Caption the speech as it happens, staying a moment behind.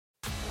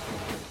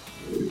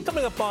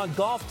Coming up on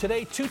Golf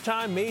Today,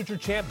 two-time major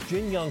champ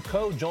Jin Young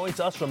Ko joins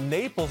us from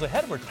Naples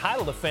ahead of her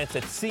title defense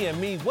at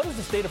CME. What is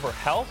the state of her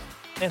health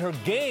and her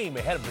game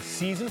ahead of the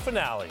season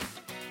finale?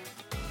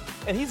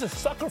 And he's a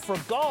sucker for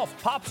golf.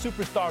 Pop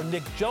superstar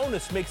Nick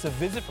Jonas makes a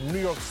visit from New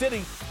York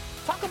City.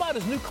 Talk about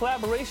his new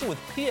collaboration with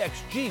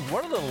PXG.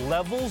 What are the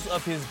levels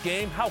of his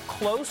game? How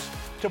close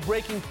to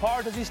breaking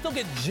par? Does he still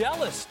get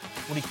jealous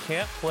when he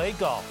can't play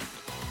golf?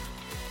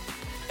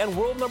 And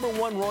world number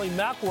one Rory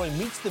McIlroy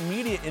meets the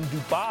media in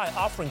Dubai,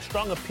 offering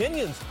strong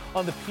opinions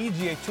on the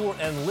PGA Tour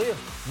and LIV.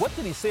 What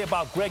did he say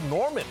about Greg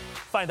Norman?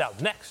 Find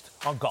out next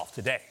on Golf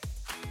Today.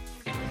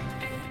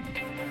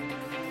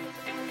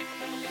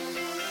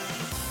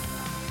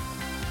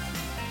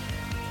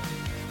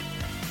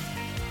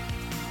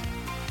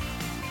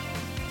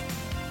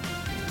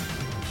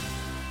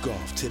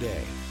 Golf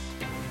Today.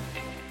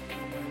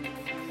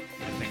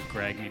 I think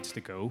Greg needs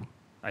to go.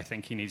 I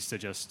think he needs to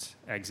just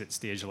exit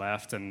stage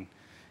left, and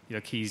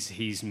look,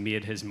 he's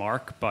made his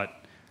mark,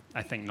 but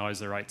I think now's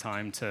the right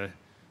time to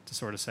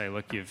sort of say,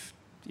 look, you've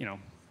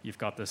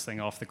got this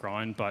thing off the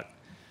ground, but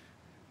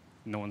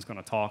no one's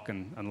going to talk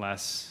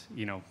unless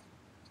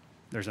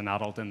there's an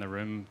adult in the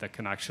room that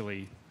can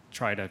actually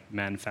try to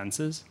mend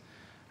fences.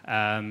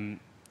 And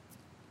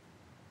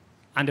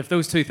if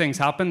those two things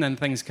happen, then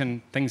things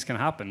can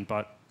happen.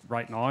 But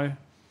right now,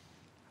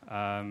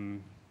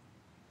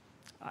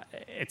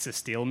 it's a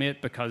stalemate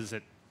because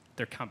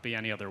there can't be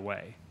any other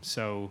way.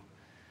 So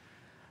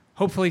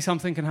hopefully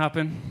something can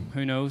happen.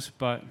 Who knows?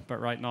 But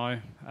right now,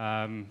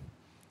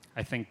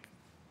 I think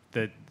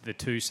the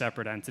two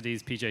separate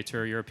entities, PGA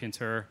Tour, European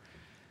Tour,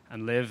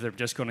 and LIV, they're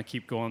just going to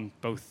keep going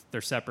both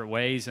their separate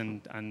ways,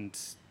 and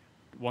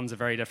one's a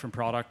very different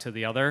product to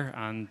the other,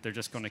 and they're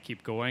just going to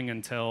keep going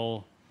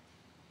until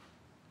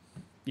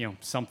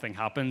something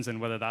happens, and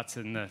whether that's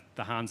in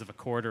the hands of a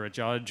court or a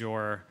judge,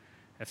 or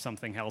if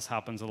something else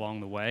happens along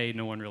the way,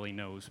 no one really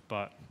knows.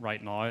 But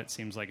right now, it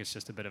seems like it's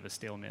just a bit of a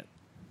stalemate.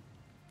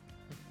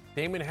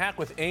 Damon Hack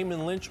with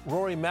Eamon Lynch,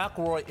 Rory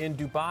McIlroy in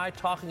Dubai,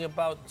 talking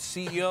about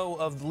CEO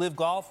of LIV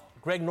Golf,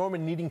 Greg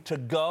Norman needing to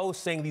go,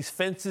 saying these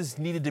fences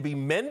needed to be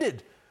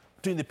mended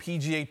between the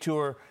PGA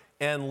Tour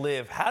and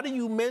LIV. How do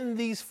you mend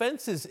these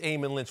fences,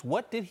 Eamon Lynch?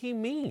 What did he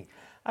mean?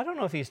 I don't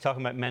know if he's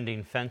talking about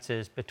mending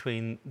fences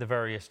between the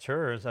various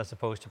tours as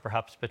opposed to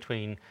perhaps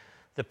between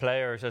the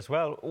players as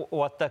well.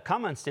 What the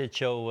comments did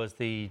show was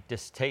the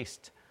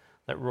distaste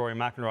that Rory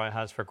McIlroy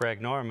has for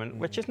Greg Norman,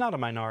 which is not a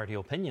minority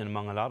opinion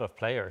among a lot of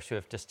players who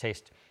have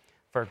distaste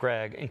for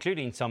Greg,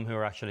 including some who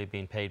are actually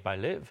being paid by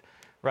LIV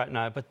right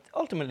now. But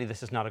ultimately,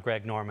 this is not a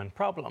Greg Norman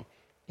problem.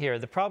 Here,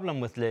 the problem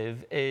with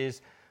LIV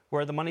is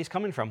where the money's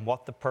coming from,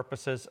 what the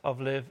purposes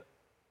of LIV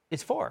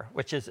is for,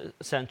 which is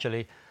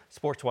essentially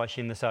sports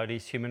washing the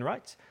Saudis' human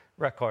rights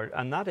record.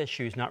 And that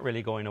issue is not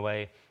really going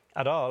away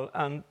at all.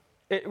 And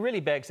it really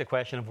begs the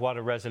question of what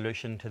a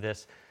resolution to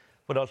this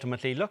would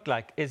ultimately look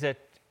like. Is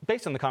it,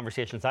 based on the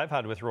conversations I've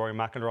had with Rory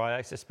McIlroy,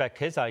 I suspect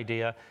his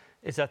idea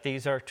is that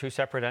these are two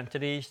separate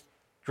entities,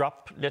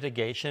 drop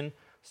litigation,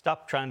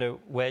 stop trying to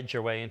wedge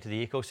your way into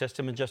the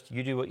ecosystem, and just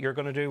you do what you're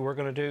going to do, we're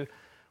going to do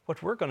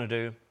what we're going to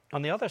do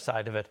on the other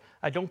side of it.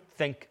 I don't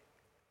think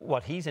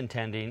what he's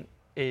intending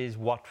is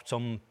what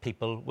some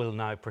people will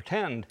now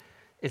pretend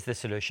is the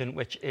solution,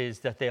 which is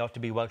that they ought to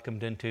be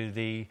welcomed into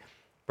the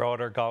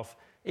broader golf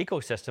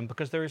ecosystem,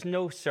 because there is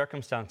no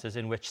circumstances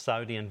in which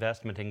Saudi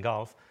investment in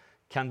golf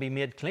can be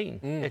made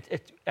clean.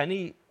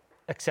 Any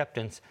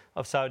acceptance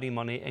of Saudi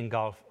money in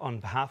golf on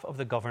behalf of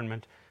the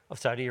government of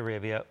Saudi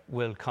Arabia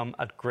will come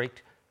at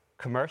great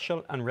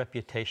commercial and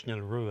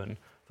reputational ruin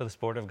for the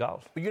sport of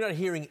golf. But you're not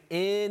hearing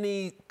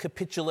any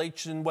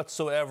capitulation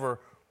whatsoever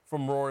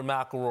from Rory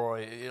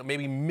McIlroy,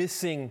 maybe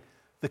missing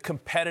the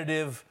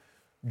competitive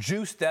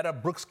juice that a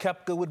Brooks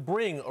Koepka would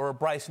bring, or a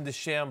Bryson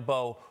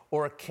DeChambeau,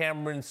 or a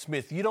Cameron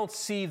Smith. You don't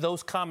see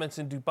those comments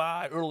in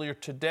Dubai earlier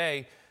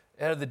today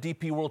ahead of the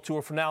DP World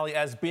Tour finale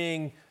as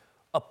being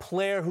a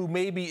player who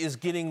maybe is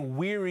getting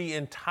weary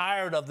and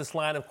tired of this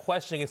line of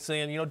questioning and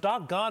saying,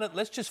 doggone it,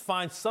 let's just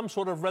find some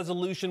sort of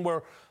resolution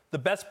where the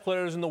best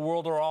players in the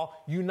world are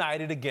all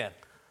united again.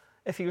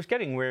 If he was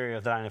getting weary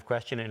of the line of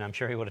questioning, I'm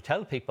sure he would have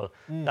told people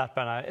that,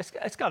 but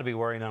it's got to be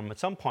worrying him at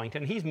some point.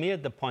 And he's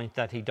made the point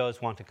that he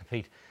does want to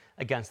compete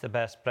against the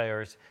best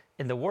players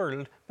in the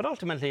world. But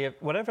ultimately,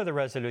 whatever the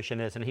resolution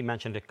is, and he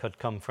mentioned it could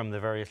come from the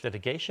various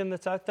litigation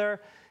that's out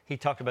there, he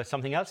talked about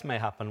something else may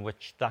happen,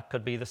 which that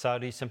could be the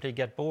Saudis simply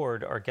get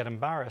bored or get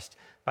embarrassed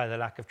by the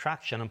lack of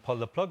traction and pull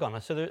the plug on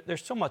it. So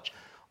there's so much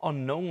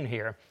unknown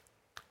here.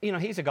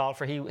 He's a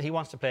golfer. He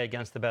wants to play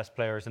against the best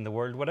players in the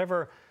world.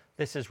 Whatever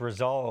this is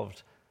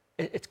resolved,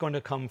 it's going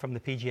to come from the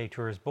PGA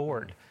Tour's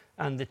board.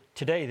 And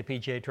today, the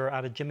PGA Tour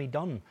added Jimmy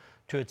Dunn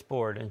to its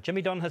board. And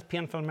Jimmy Dunn has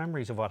painful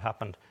memories of what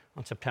happened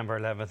on September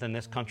 11th in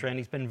this country. And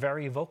he's been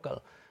very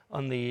vocal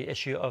on the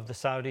issue of the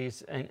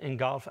Saudis in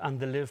golf and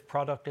the LIV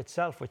product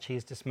itself, which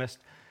he's dismissed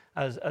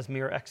as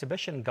mere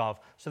exhibition golf.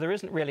 So there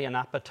isn't really an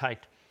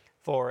appetite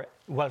for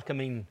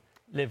welcoming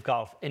LIV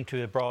Golf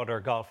into a broader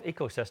golf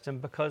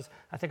ecosystem, because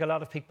I think a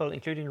lot of people,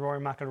 including Rory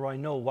McIlroy,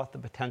 know what the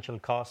potential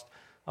cost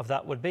of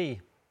that would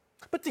be.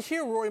 But to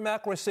hear Rory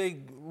McIlroy say,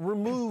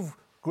 remove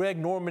Greg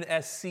Norman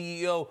as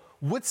CEO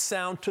would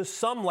sound to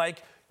some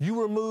like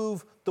you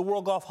remove the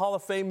World Golf Hall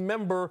of Fame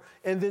member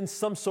and then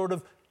some sort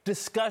of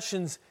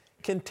discussions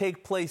can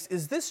take place.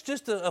 Is this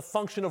just a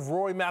function of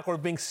Rory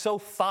McIlroy being so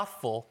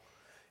thoughtful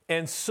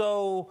and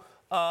so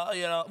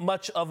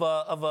much of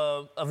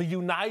a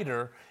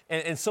uniter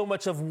and so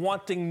much of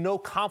wanting no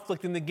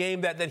conflict in the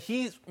game that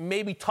he's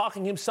maybe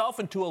talking himself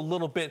into a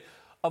little bit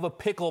of a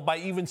pickle by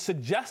even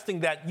suggesting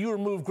that you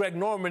remove Greg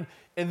Norman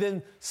and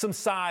then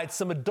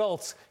some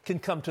adults can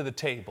come to the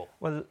table?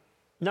 Well,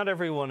 not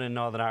everyone in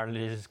Northern Ireland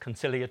is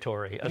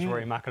conciliatory, as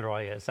Rory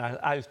McIlroy is.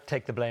 I'll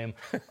take the blame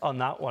on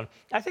that one.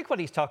 I think what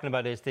he's talking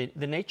about is the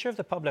nature of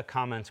the public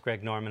comments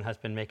Greg Norman has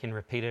been making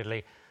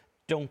repeatedly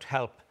don't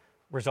help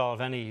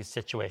resolve any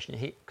situation.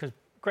 Because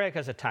Greg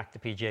has attacked the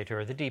PGA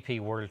Tour, the DP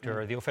World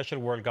Tour, the official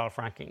World Golf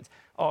Rankings,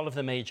 all of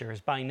the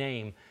majors by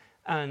name,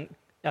 and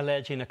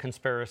alleging a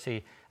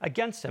conspiracy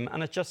against him.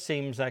 And it just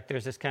seems like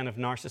there's this kind of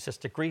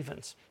narcissistic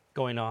grievance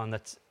going on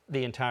that's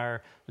the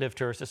entire LIV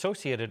Tour is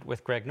associated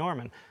with Greg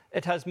Norman.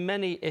 It has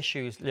many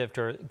issues, LIV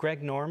Tour.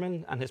 Greg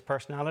Norman and his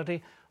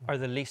personality are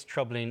the least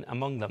troubling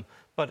among them,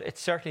 but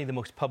it's certainly the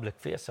most public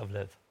face of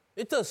LIV.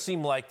 It does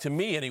seem like, to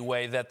me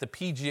anyway, that the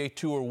PGA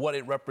Tour, what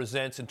it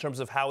represents in terms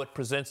of how it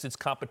presents its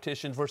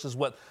competition versus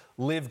what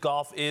LIV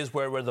Golf is,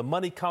 where the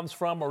money comes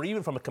from, or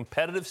even from a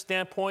competitive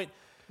standpoint,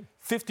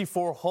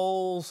 54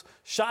 holes,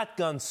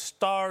 shotgun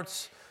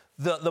starts,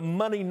 the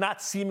money not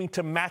seeming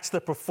to match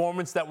the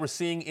performance that we're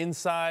seeing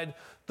inside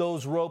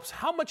those ropes.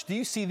 How much do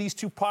you see these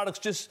two products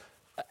just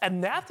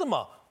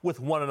anathema with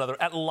one another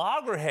at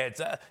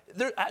loggerheads?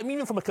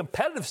 Even from a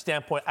competitive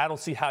standpoint, I don't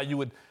see how you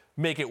would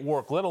make it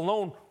work, let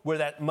alone where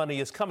that money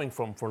is coming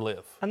from for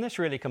LIV. And this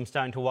really comes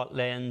down to what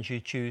lens you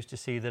choose to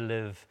see the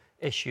LIV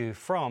issue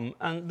from.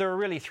 And there are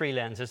really three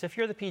lenses. If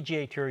you're the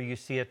PGA Tour, you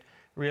see it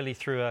really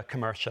through a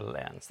commercial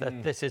lens,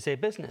 that this is a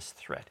business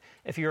threat.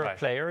 If you're a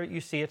player,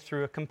 you see it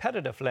through a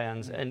competitive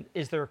lens, and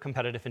is there a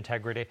competitive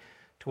integrity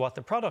to what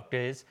the product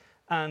is?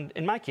 And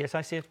in my case,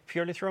 I see it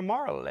purely through a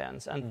moral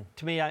lens. And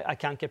to me, I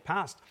can't get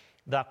past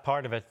that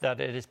part of it, that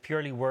it is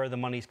purely where the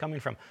money's coming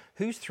from.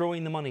 Who's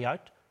throwing the money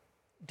out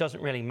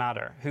doesn't really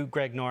matter. Who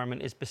Greg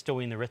Norman is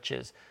bestowing the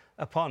riches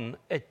upon.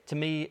 To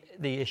me,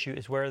 the issue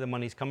is where the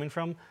money's coming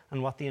from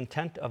and what the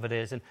intent of it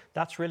is. And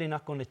that's really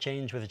not going to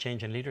change with a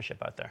change in leadership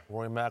out there.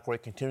 Rory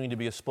McIlroy continuing to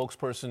be a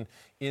spokesperson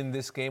in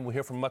this game. We'll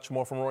hear much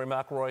more from Rory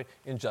McIlroy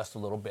in just a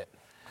little bit.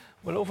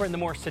 Well, over in the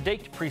more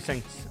sedate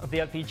precincts of the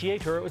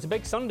LPGA Tour, it was a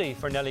big Sunday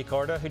for Nelly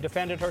Korda, who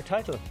defended her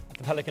title at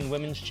the Pelican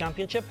Women's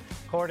Championship.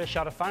 Korda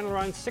shot a final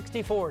round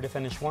 64 to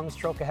finish one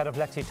stroke ahead of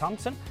Lexi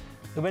Thompson.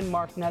 The win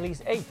marked Nelly's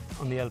 8th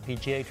on the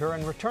LPGA Tour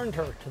and returned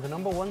her to the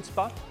 #1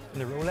 spot in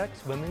the Rolex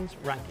Women's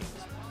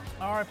Rankings.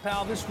 All right,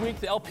 pal, this week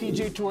the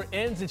LPGA Tour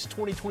ends its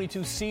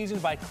 2022 season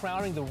by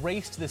crowning the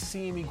race to the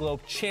CME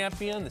Globe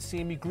Champion. The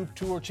CME Group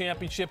Tour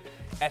Championship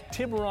at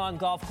Tiburon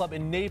Golf Club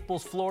in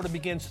Naples, Florida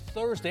begins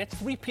Thursday at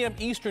 3 p.m.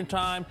 Eastern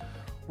Time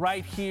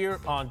right here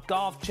on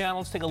Golf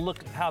Channel. Let's take a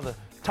look at how the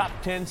top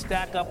 10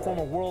 stack up.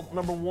 Former world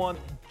 #1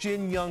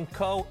 Jin Young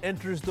Ko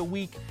enters the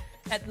week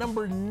at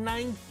number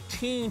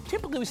 19.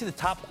 Typically, we see the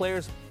top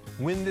players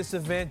win this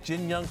event.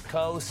 Jin Young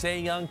Ko,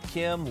 Se-Young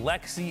Kim,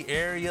 Lexi,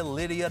 Aria,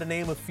 Lydia, to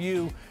name a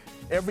few.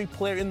 Every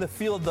player in the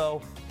field,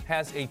 though,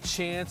 has a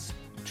chance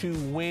to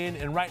win.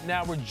 And right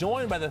now, we're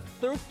joined by the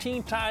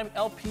 13-time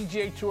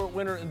LPGA Tour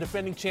winner and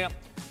defending champ,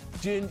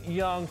 Jin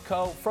Young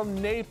Ko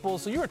from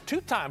Naples. So you're a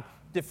two-time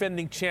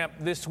defending champ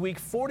this week.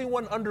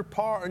 41 under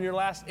par in your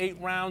last 8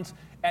 rounds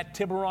at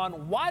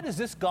Tiburon. Why does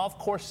this golf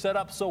course set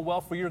up so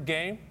well for your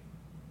game?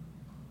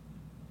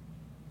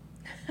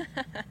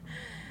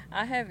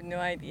 I have no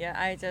idea.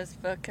 I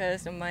just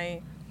focus on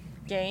my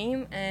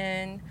game,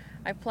 and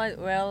I played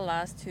well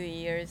last 2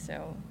 years,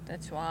 so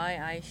that's why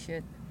I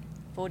shoot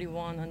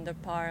 41 under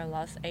par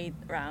last 8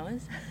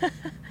 rounds.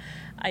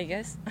 I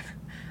guess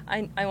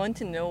I want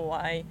to know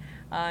why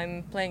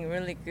I'm playing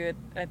really good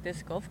at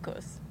this golf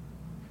course.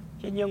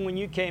 Jin Young, when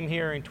you came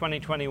here in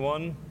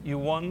 2021, you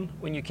won.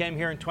 When you came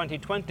here in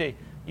 2020,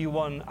 you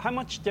won. How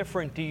much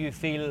different do you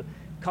feel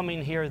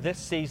coming here this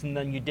season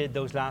than you did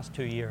those last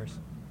 2 years?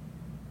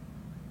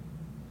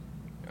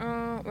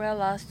 Well,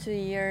 last 2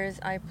 years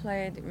I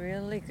played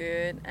really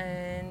good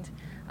and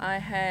I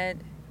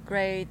had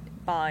great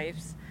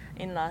vibes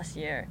in last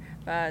year.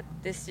 But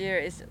this year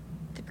is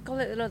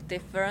typically a little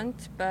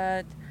different,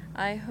 but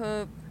I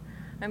hope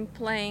I'm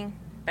playing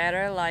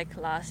better like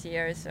last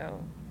year,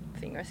 so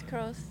fingers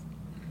crossed.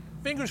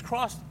 Fingers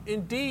crossed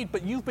indeed,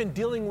 but you've been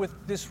dealing with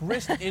this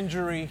wrist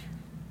injury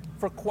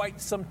for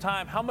quite some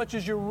time. How much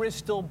is your wrist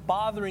still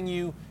bothering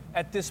you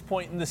at this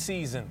point in the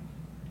season?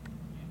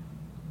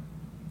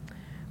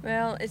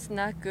 Well, it's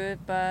not good,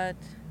 but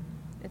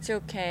it's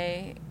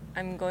okay.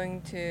 I'm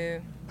going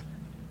to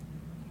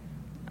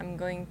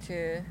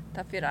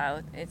tough it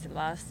out. It's the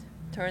last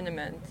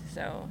tournament,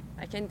 so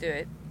I can do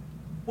it.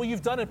 Well,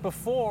 you've done it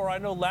before. I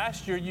know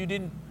last year you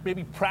didn't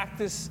maybe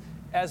practice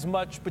as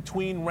much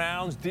between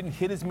rounds, didn't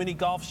hit as many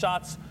golf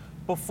shots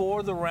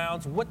before the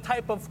rounds. What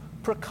type of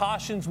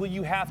precautions will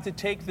you have to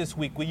take this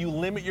week? Will you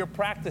limit your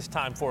practice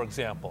time, for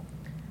example?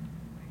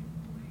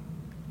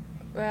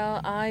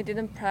 Well, I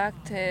didn't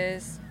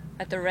practice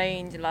at the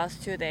range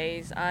last 2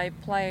 days. I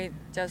played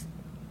just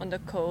on the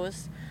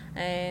course,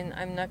 and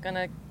I'm not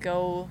gonna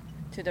go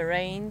to the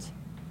range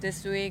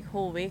this week,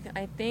 whole week,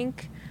 I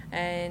think.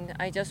 And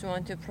I just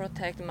want to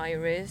protect my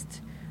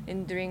wrist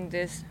during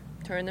this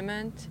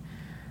tournament.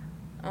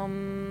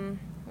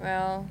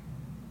 Well,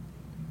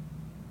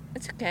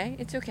 it's okay.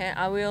 It's okay.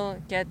 I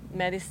will get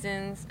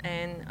medicines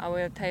and I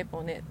will tape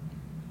on it.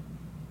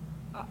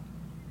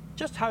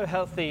 Just how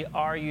healthy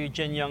are you,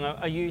 Jin Young?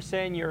 Are you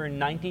saying you're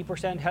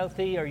 90%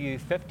 healthy? Are you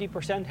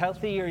 50%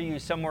 healthy? Or are you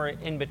somewhere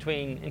in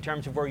between in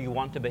terms of where you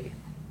want to be?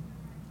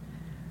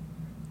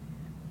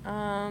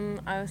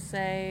 I would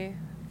say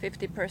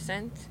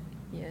 50%,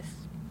 yes.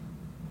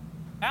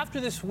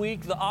 After this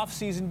week, the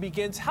off-season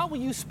begins. How will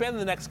you spend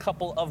the next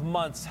couple of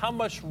months? How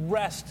much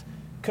rest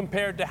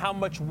compared to how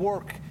much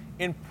work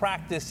in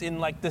practice in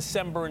like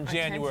December and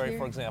January,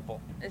 for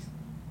example?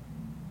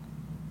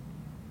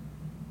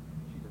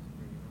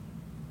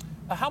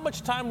 How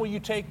much time will you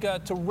take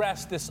to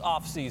rest this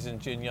off-season,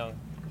 Jin Young?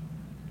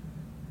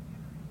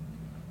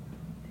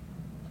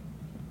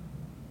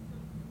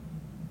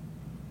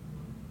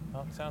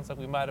 Well, it sounds like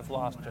we might have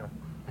lost her.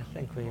 I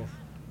think we have.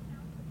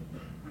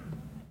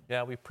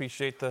 Yeah, we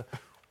appreciate the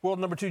world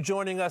number 2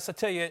 joining us. I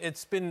tell you,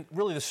 it's been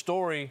really the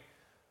story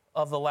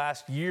of the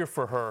last year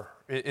for her.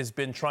 It has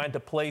been trying to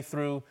play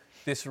through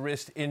this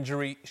wrist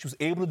injury. She was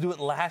able to do it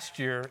last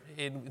year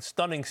in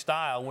stunning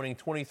style, winning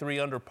 23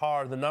 under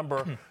par, the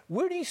number.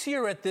 Where do you see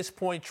her at this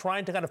point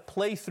trying to kind of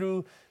play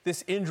through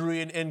this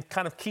injury and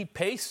kind of keep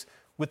pace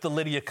with the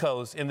Lydia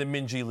Ko's and the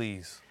Minjee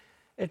Lees?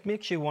 It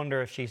makes you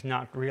wonder if she's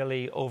not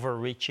really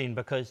overreaching,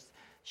 because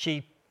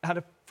she had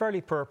a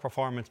fairly poor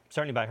performance,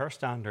 certainly by her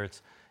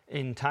standards,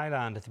 in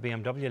Thailand at the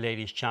BMW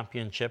Ladies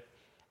Championship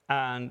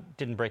and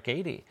didn't break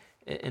 80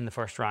 in the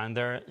first round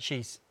there.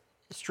 She's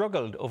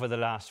struggled over the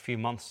last few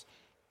months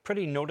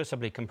pretty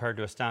noticeably compared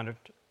to a standard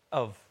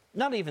of,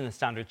 not even the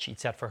standard she'd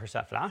set for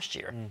herself last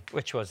year,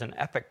 which was an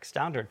epic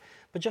standard,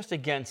 but just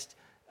against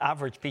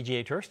average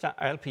PGA Tour,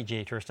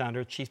 LPGA Tour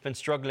standards. She's been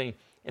struggling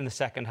in the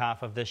second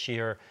half of this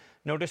year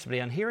noticeably,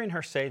 and hearing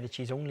her say that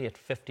she's only at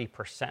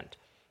 50%,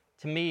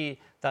 to me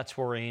that's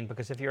worrying,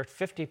 because if you're at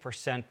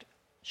 50%,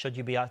 should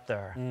you be out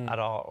there at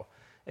all?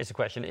 Is the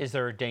question. Is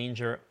there a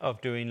danger of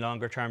doing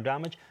longer term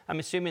damage? I'm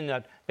assuming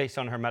that based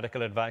on her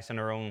medical advice and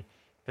her own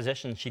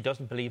position, she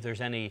doesn't believe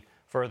there's any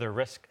further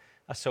risk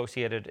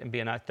associated in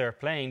being out there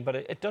playing, but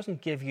it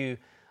doesn't give you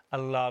a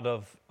lot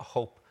of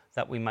hope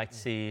that we might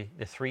see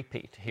the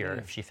three-peat here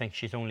if she thinks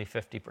she's only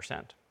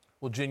 50%.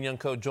 Well, Jin Young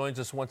Ko joins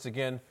us once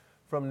again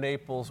from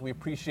Naples. We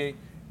appreciate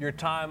your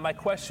time. My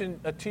question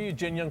to you,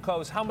 Jin Young Ko,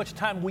 is how much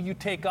time will you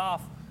take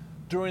off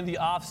during the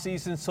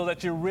off-season so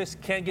that your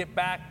wrist can get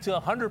back to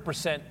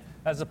 100%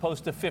 as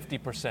opposed to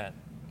 50%?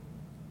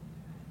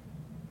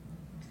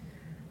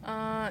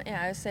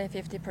 Yeah, I would say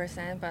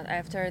 50%, but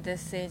after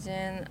this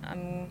season,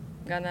 I'm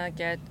gonna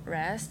get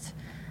rest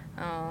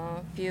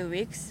a few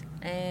weeks,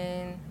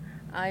 and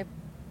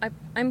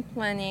I'm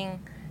planning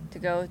to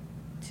go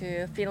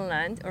to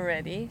Finland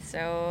already,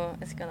 so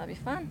it's gonna be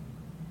fun.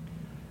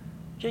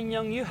 Jin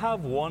Young, you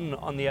have won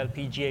on the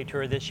LPGA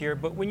Tour this year,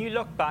 but when you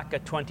look back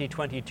at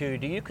 2022,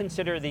 do you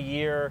consider the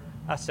year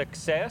a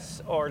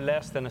success or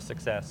less than a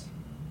success?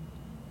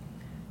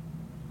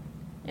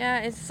 Yeah,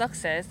 it's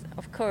success,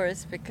 of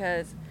course,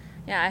 because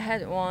I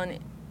had won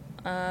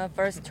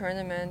first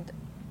tournament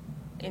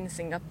in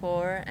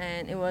Singapore,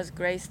 and it was a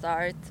great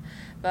start.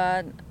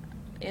 But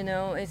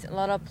it's a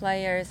lot of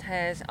players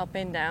has up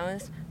and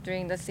downs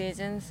during the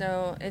season,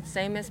 so it's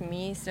same as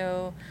me.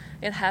 So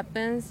it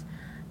happens.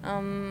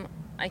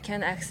 I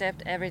can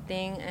accept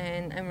everything,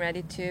 and I'm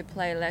ready to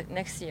play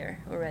next year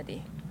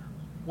already.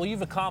 Well,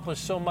 you've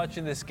accomplished so much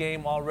in this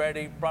game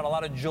already, brought a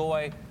lot of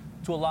joy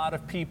to a lot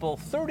of people.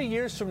 30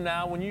 years from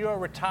now, when you are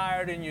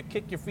retired and you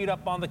kick your feet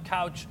up on the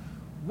couch,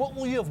 what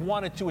will you have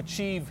wanted to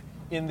achieve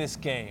in this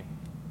game?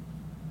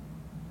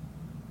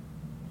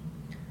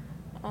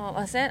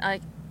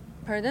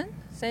 Pardon?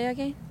 Say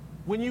again?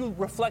 When you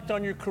reflect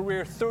on your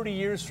career 30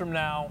 years from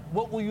now,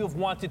 what will you have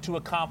wanted to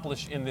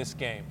accomplish in this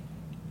game?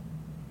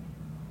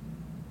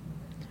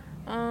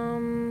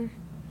 I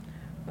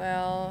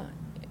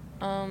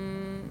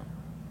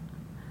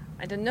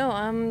don't know.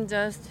 I'm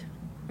just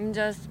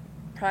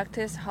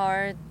practice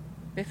hard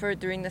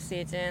during the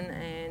season,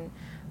 and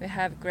we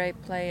have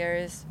great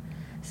players.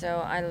 So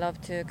I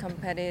love to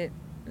compete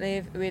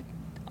with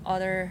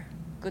other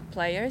good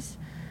players.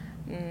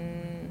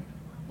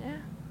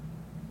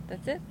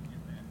 That's it.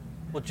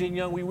 Well, Jin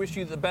Young, we wish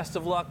you the best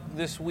of luck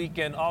this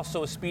weekend.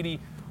 Also, a speedy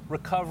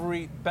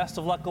recovery. Best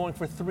of luck going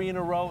for 3 in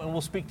a row, and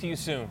we'll speak to you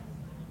soon.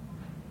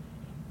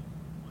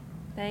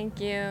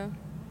 Thank you.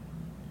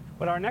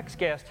 Well, our next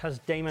guest has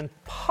Damon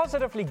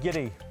positively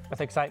giddy with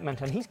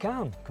excitement, and he's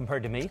calm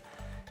compared to me.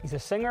 He's a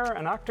singer,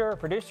 an actor,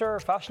 producer,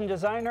 fashion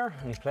designer,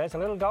 and he plays a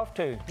little golf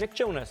too. Nick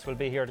Jonas will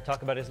be here to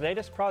talk about his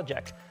latest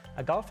project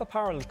a golf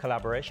apparel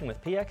collaboration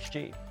with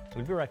PXG.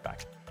 We'll be right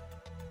back.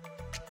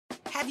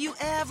 Have you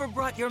ever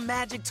brought your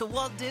magic to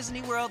Walt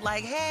Disney World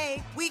like,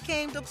 hey, we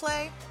came to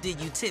play?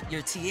 Did you tip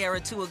your tiara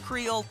to a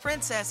Creole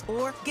princess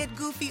or get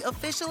goofy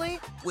officially?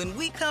 When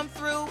we come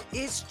through,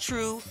 it's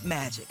true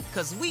magic,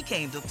 because we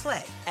came to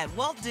play at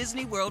Walt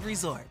Disney World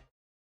Resort.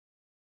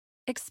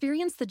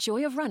 Experience the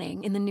joy of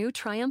running in the new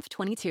Triumph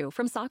 22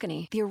 from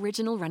Saucony, the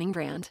original running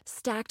brand.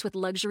 Stacked with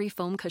luxury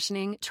foam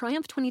cushioning,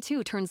 Triumph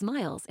 22 turns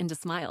miles into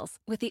smiles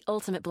with the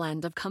ultimate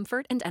blend of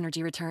comfort and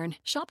energy return.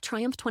 Shop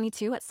Triumph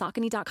 22 at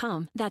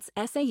Saucony.com. That's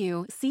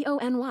SAUCONY.com.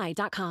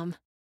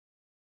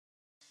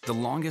 The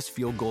longest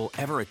field goal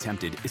ever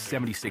attempted is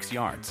 76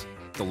 yards.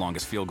 The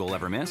longest field goal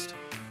ever missed?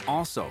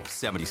 Also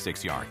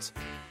 76 yards.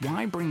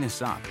 Why bring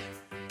this up?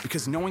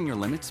 Because knowing your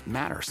limits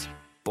matters,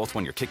 both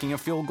when you're kicking a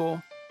field goal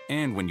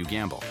and when you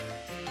gamble.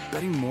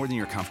 Betting more than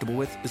you're comfortable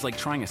with is like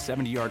trying a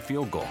 70-yard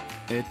field goal.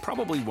 It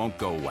probably won't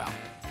go well.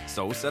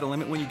 So set a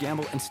limit when you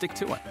gamble and stick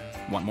to it.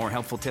 Want more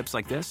helpful tips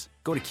like this?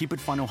 Go to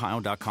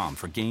keepitfunohio.com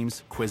for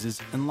games,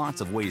 quizzes, and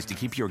lots of ways to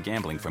keep your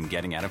gambling from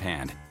getting out of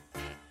hand.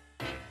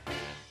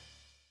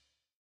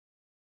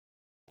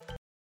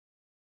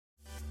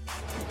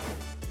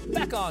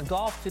 Back on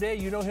Golf Today,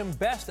 you know him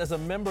best as a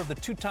member of the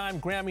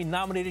two-time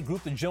Grammy-nominated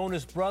group, the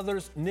Jonas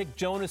Brothers. Nick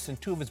Jonas and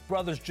two of his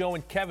brothers, Joe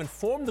and Kevin,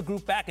 formed the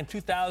group back in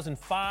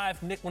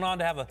 2005. Nick went on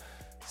to have a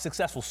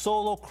successful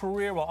solo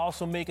career while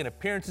also making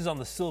appearances on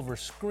the silver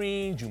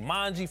screen,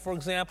 Jumanji, for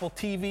example,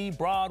 TV,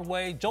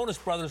 Broadway. Jonas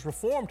Brothers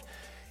reformed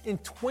in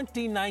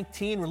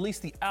 2019,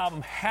 released the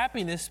album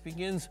Happiness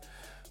Begins,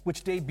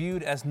 which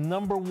debuted as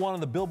 #1 on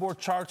the Billboard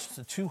charts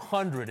to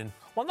 200. And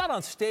while not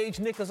on stage,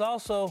 Nick has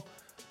also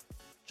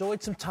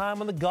enjoyed some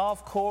time on the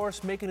golf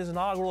course, making his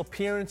inaugural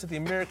appearance at the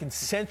American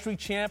Century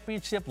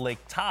Championship, Lake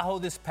Tahoe,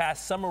 this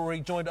past summer, where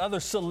he joined other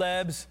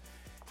celebs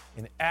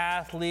and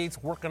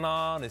athletes working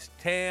on his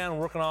tan,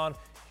 working on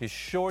his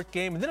short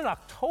game. And then in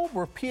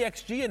October,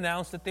 PXG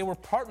announced that they were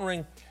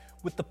partnering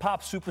with the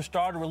pop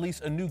superstar to release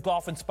a new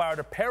golf-inspired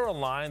apparel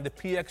line, the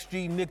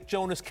PXG Nick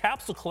Jonas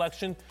Capsule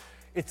Collection.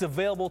 It's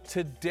available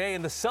today.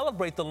 And to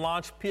celebrate the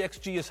launch,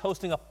 PXG is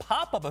hosting a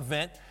pop-up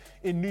event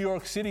in New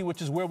York City, which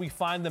is where we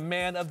find the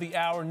man of the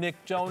hour, Nick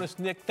Jonas.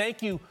 Nick,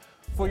 thank you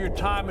for your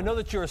time. I know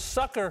that you're a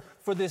sucker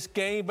for this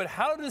game, but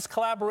how did this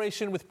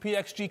collaboration with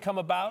PXG come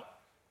about?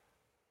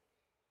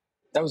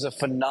 That was a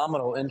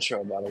phenomenal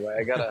intro, by the way.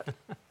 I got to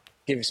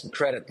give you some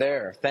credit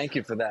there. Thank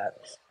you for that.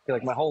 I feel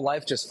like my whole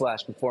life just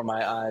flashed before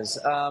my eyes.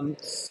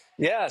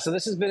 So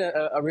this has been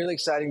a really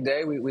exciting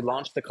day. We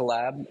launched the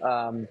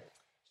collab.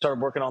 Started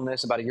working on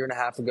this about a year and a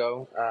half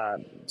ago.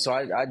 So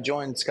I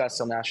joined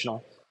Scottsdale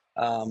National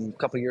a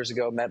couple of years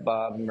ago, met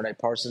Bob and Renee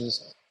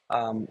Parsons,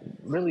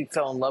 really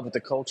fell in love with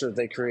the culture that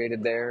they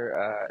created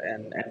there.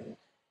 And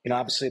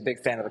obviously a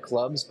big fan of the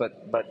clubs,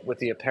 but with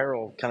the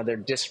apparel, kind of their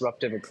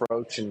disruptive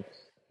approach and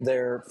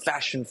their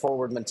fashion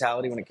forward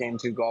mentality when it came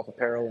to golf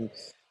apparel. And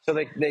so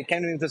they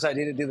came to me with this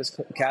idea to do this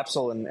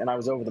capsule, and I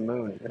was over the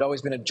moon. It'd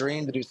always been a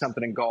dream to do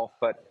something in golf,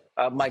 but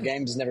my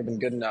game has never been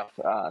good enough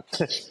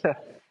to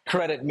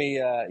credit me,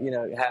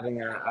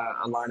 having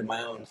a line of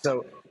my own.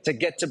 So to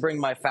get to bring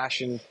my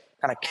fashion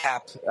kind of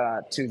cap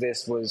to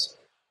this was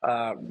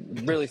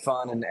really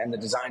fun, and the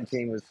design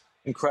team was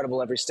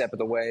incredible every step of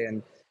the way.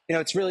 And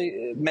it's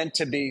really meant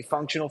to be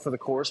functional for the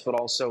course, but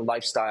also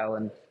lifestyle,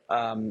 and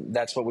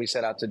that's what we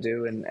set out to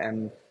do.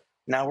 And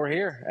now we're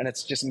here, and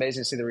it's just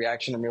amazing to see the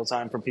reaction in real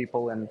time from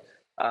people. And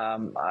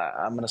I'm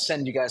going to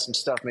send you guys some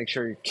stuff. Make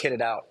sure you're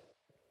kitted out.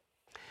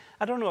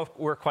 I don't know if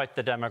we're quite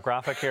the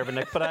demographic here, but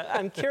Nick, but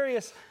I'm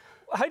curious,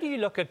 how do you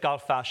look at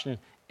golf fashion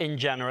in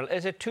general?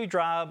 Is it too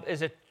drab?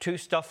 Is it too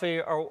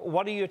stuffy? Or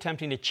what are you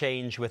attempting to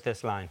change with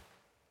this line?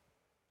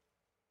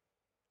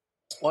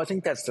 Well, I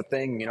think that's the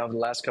thing. Over the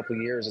last couple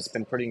of years, it's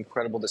been pretty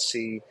incredible to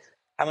see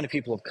how many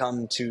people have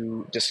come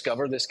to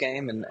discover this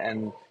game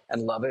and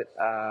love it.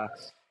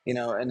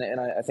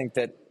 And I think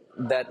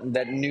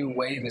that new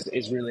wave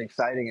is really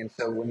exciting. And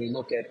so when you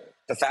look at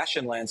the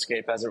fashion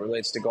landscape as it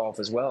relates to golf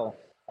as well,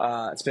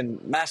 it's been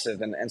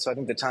massive. And so I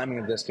think the timing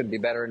of this could be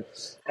better.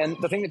 And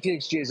the thing that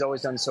PXG has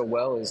always done so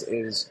well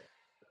is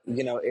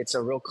it's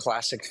a real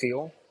classic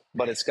feel,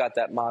 but it's got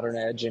that modern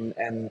edge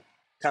and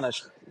kind of,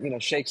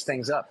 shakes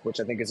things up, which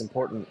I think is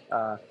important.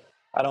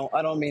 I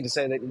don't mean to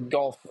say that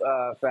golf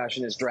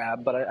fashion is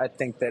drab, but I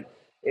think that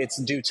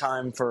it's due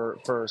time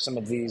for some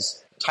of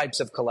these types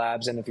of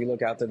collabs. And if you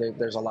look out there,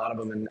 there's a lot of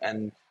them.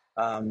 And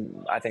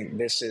I think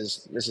this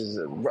is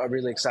a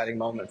really exciting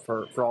moment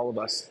for all of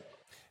us.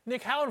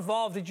 Nick, how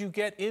involved did you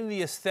get in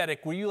the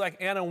aesthetic? Were you like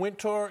Anna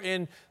Wintour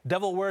in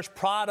Devil Wears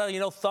Prada,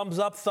 thumbs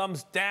up,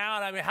 thumbs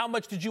down? I mean, how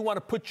much did you want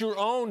to put your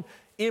own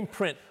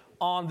imprint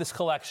on this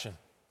collection?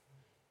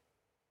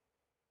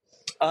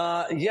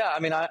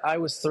 I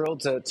was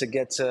thrilled to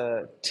get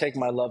to take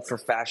my love for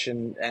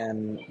fashion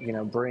and,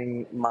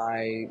 bring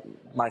my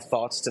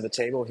thoughts to the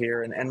table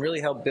here and really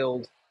help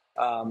build,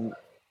 a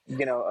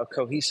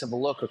cohesive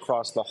look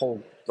across the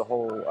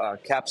whole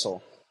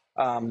capsule.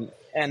 And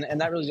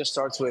that really just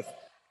starts with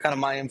kind of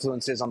my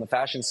influences on the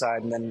fashion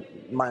side, and then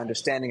my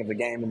understanding of the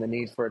game and the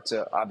need for it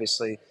to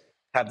obviously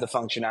have the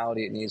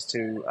functionality it needs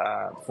to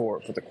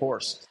for the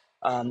course.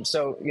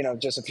 So,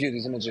 just a few of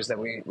these images that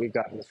we've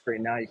got on the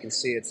screen now, you can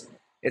see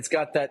it's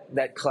got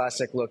that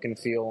classic look and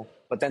feel,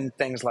 but then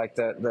things like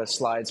the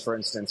slides, for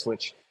instance,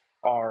 which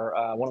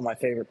are one of my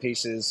favorite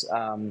pieces.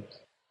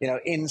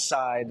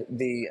 Inside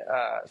the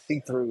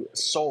see-through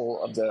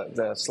sole of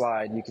the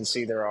slide, you can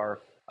see there are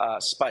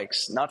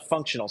spikes, not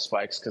functional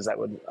spikes, because that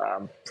would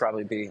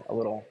probably be a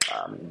little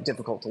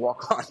difficult to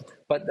walk on.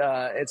 But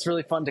it's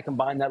really fun to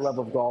combine that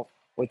level of golf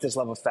with this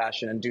level of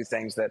fashion and do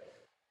things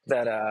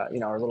that are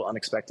a little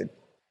unexpected.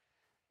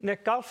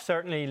 Nick, golf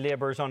certainly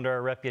labours under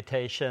a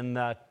reputation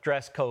that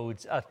dress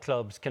codes at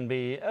clubs can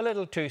be a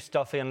little too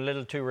stuffy and a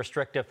little too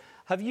restrictive.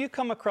 Have you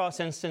come across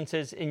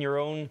instances in your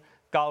own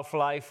golf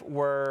life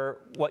where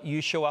what you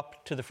show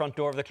up to the front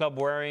door of the club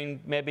wearing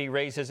maybe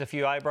raises a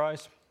few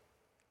eyebrows?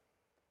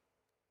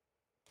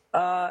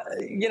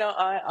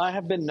 I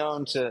have been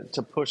known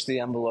to push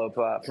the envelope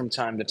from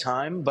time to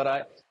time, but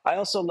I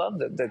also love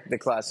the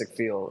classic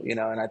feel,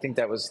 and I think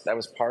that was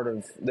part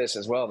of this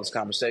as well, this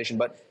conversation.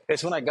 But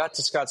it's when I got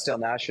to Scottsdale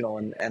National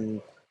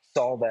and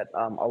saw that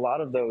a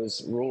lot of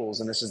those rules,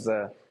 and this is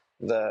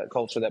the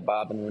culture that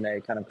Bob and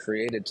Renee kind of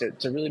created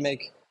to really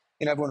make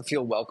everyone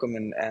feel welcome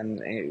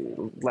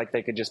and like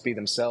they could just be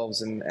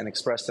themselves and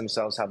express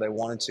themselves how they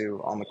wanted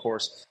to on the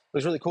course. It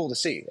was really cool to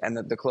see, and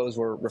the clothes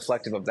were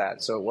reflective of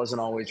that. So it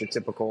wasn't always your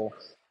typical,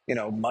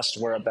 must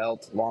wear a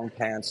belt, long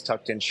pants,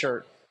 tucked in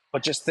shirt,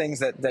 but just things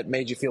that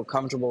made you feel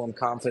comfortable and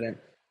confident.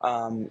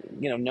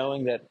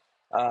 Knowing that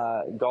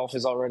golf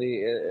is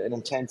already an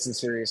intense and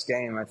serious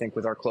game. I think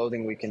with our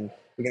clothing, we can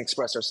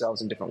express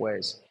ourselves in different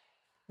ways.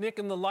 Nick,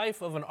 in the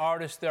life of an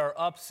artist, there are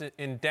ups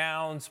and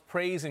downs,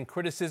 praise and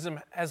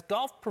criticism. Has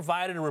golf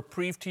provided a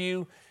reprieve to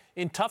you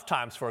in tough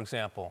times, for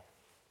example?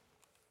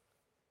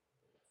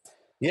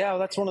 Yeah, well,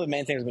 that's one of the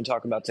main things I've been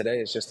talking about today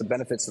is just the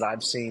benefits that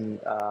I've seen,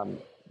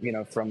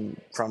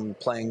 from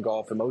playing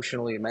golf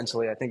emotionally and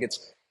mentally. I think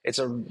it's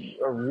a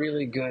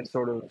really good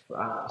sort of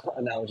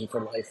analogy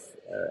for life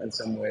in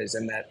some ways,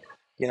 in that,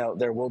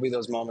 there will be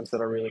those moments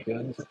that are really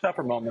good,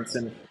 tougher moments,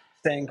 and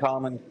staying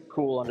calm and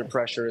cool under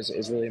pressure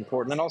is really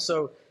important. And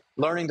also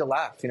learning to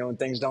laugh, when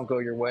things don't go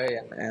your way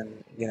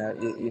and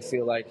you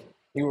feel like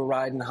you were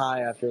riding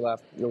high after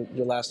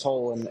your last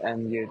hole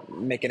and you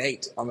make an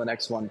 8 on the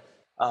next one.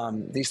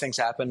 These things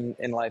happen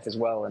in life as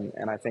well.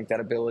 And I think that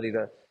ability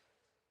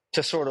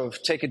to sort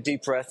of take a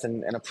deep breath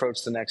and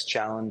approach the next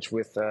challenge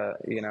with, a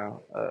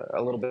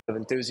little bit of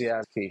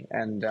enthusiasm.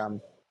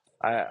 And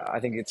I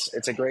think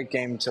it's a great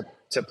game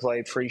to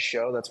play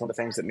pre-show. That's one of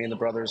the things that me and the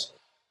brothers,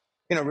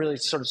 really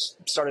sort of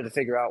started to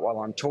figure out while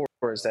on tour,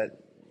 is that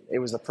it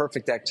was the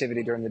perfect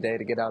activity during the day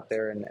to get out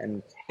there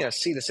and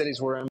see the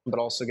cities we're in, but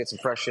also get some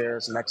fresh air,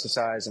 some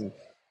exercise. And,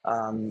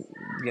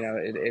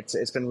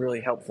 it's been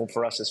really helpful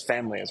for us as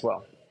family as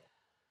well.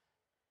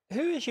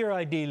 Who is your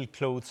ideal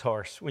clothes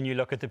horse when you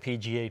look at the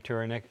PGA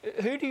Tour,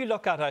 Nick? Who do you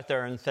look at out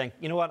there and think,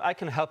 you know what, I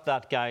can help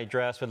that guy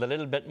dress with a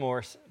little bit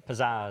more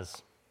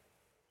pizzazz?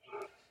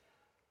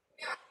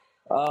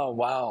 Oh,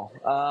 wow.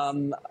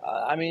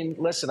 I mean,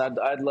 listen,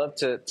 I'd love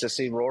to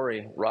see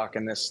Rory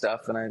rocking this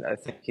stuff, and I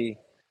think he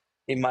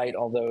might,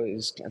 although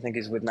I think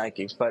he's with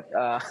Nikes, but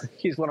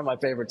he's one of my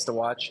favorites to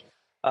watch.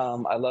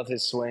 I love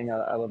his swing.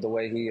 I love the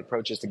way he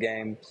approaches the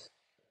game.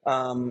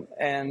 And,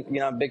 I'm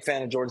a big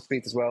fan of Jordan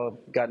Spieth as well.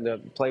 I've gotten to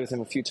play with him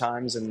a few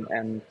times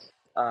and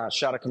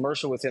shot a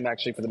commercial with him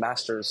actually for the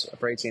Masters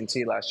for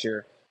AT&T last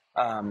year.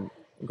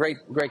 Great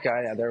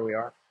guy. Yeah, there we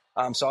are.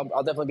 So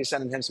I'll definitely be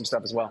sending him some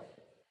stuff as well.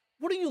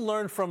 What do you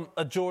learn from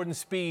a Jordan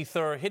Spieth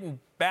or hitting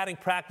batting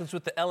practice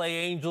with the LA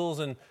Angels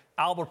and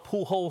Albert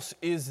Pujols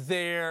is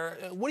there?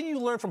 What do you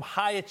learn from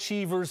high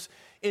achievers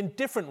in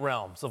different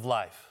realms of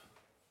life?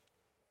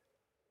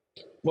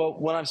 Well,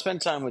 when I've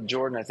spent time with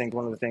Jordan, I think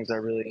one of the things I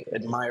really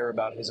admire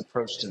about his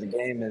approach to the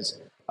game is,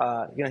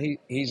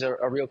 he's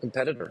a real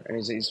competitor,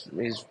 and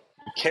he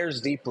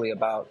cares deeply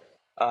about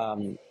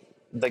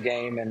the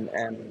game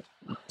and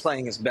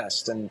playing his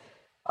best. And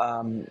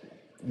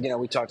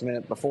we talked a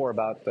minute before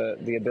about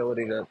the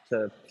ability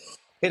to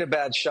hit a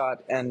bad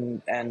shot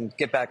and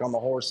get back on the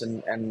horse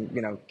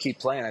and keep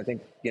playing. I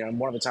think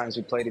one of the times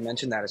we played, he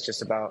mentioned that it's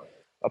just about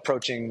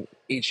approaching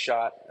each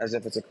shot as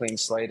if it's a clean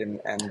slate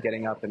and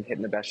getting up and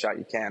hitting the best shot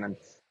you can.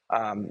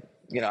 And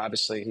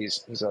obviously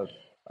he's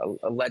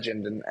a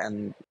legend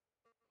and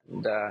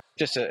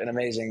just an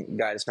amazing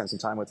guy to spend some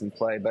time with and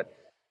play. But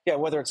yeah,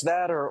 whether it's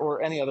that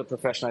or any other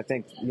profession, I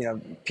think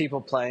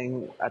people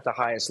playing at the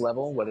highest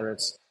level, whether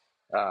it's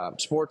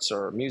sports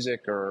or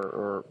music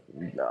or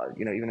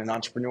even an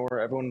entrepreneur,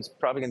 everyone's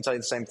probably going to tell you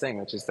the same thing,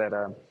 which is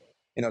that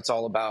it's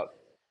all about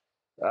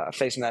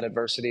facing that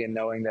adversity and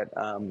knowing that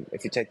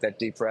if you take that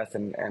deep breath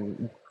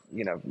and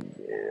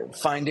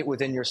find it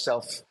within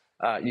yourself,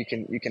 you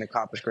can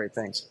accomplish great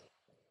things.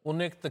 Well,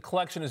 Nick, the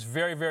collection is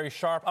very, very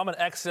sharp. I'm an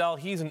XL.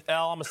 He's an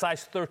L. I'm a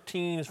size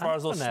 13 as far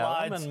as those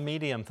slides. I'm a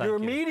medium, thank you.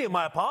 You're a medium.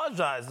 I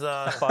apologize.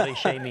 Body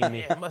shaming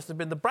me. It must have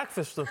been the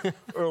breakfast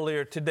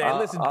earlier today.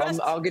 Listen,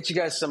 I'll get you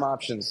guys some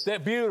options. They're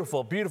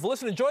beautiful, beautiful.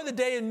 Listen, enjoy the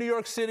day in New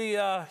York City,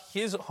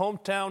 his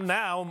hometown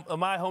now,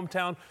 my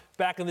hometown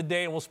back in the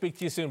day, and we'll speak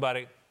to you soon,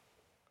 buddy.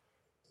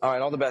 All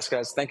right, all the best,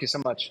 guys. Thank you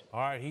so much. All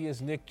right, he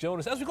is Nick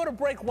Jonas. As we go to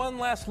break, one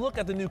last look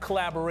at the new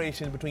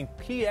collaboration between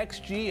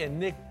PXG and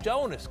Nick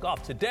Jonas.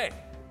 Golf Today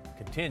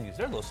continues.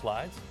 There are those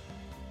slides.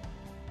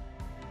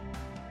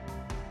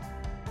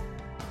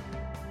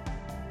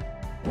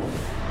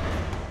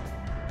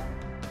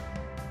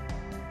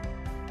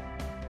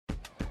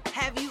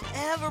 Have you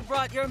ever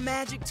brought your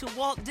magic to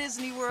Walt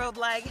Disney World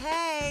like,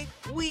 hey,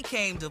 we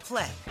came to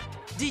play?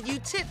 Did you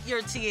tip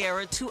your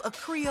tiara to a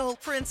Creole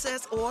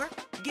princess or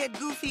get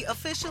goofy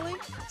officially?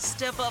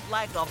 Step up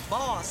like a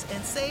boss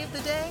and save the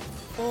day?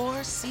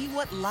 Or see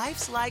what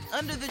life's like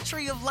under the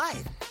tree of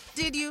life?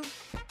 Did you?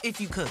 If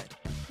you could.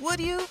 Would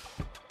you?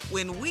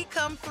 When we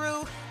come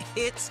through,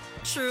 it's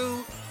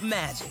true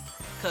magic.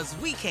 'Cause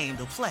we came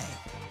to play.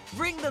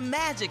 Bring the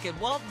magic at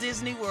Walt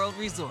Disney World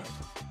Resort.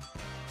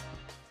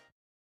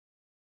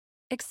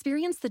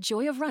 Experience the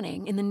joy of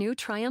running in the new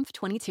Triumph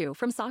 22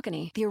 from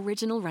Saucony, the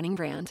original running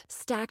brand.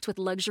 Stacked with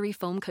luxury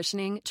foam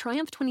cushioning,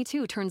 Triumph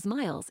 22 turns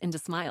miles into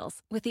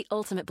smiles with the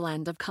ultimate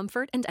blend of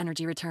comfort and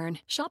energy return.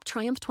 Shop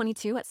Triumph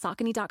 22 at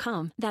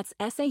Saucony.com. That's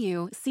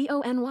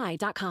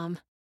SAUCONY.com.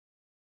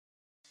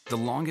 The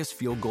longest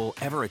field goal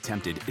ever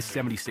attempted is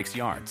 76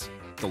 yards.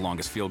 The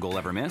longest field goal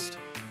ever missed?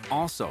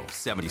 Also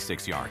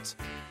 76 yards.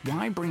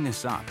 Why bring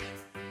this up?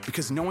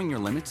 Because knowing your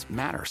limits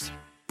matters,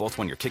 both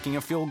when you're kicking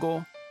a field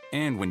goal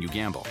and when you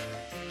gamble.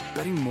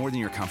 Betting more than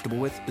you're comfortable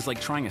with is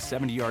like trying a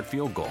 70-yard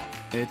field goal.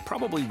 It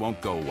probably won't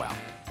go well.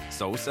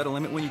 So set a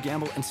limit when you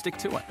gamble and stick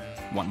to it.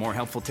 Want more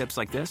helpful tips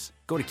like this?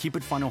 Go to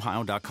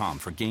keepitfunohio.com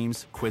for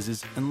games,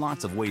 quizzes, and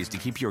lots of ways to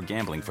keep your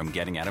gambling from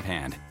getting out of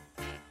hand.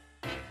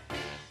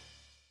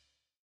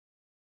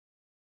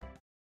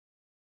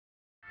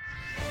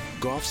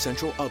 Golf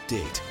Central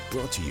Update,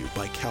 brought to you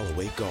by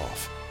Callaway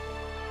Golf.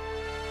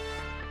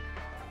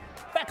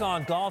 Back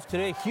on Golf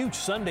Today, huge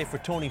Sunday for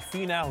Tony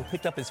Finau, who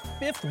picked up his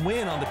 5th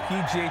win on the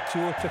PGA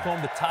Tour, took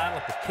home the title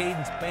at the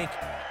Cadence Bank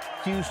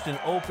Houston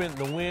Open.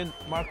 The win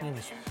marking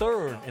his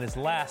 3rd in his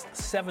last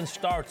 7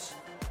 starts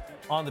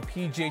on the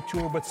PGA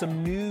Tour. But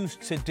some news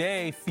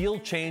today,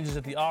 field changes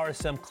at the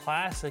RSM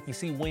Classic. You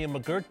see William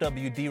McGirt,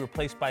 WD,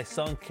 replaced by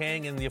Sung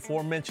Kang, and the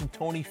aforementioned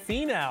Tony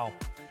Finau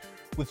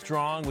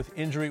withdrawing with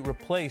injury,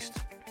 replaced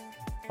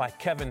by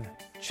Kevin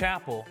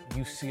Chappell,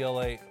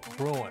 UCLA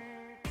Bruin.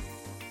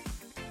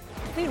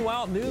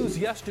 Meanwhile, news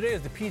yesterday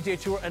as the PGA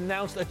Tour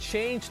announced a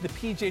change to the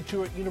PGA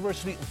Tour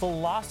University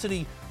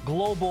Velocity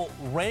Global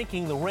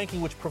Ranking, the ranking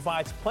which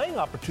provides playing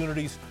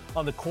opportunities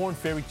on the Korn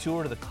Ferry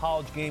Tour to the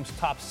college game's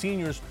top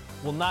seniors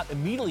will not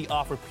immediately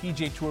offer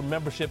PGA Tour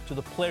membership to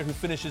the player who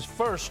finishes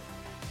first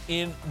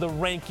in the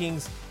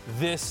rankings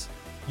this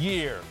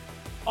year.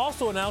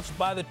 Also announced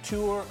by the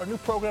Tour, a new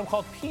program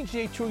called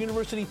PGA Tour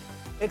University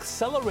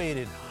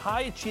Accelerated.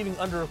 High-achieving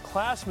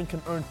underclassmen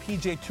can earn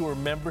PGA Tour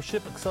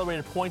membership.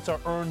 Accelerated points are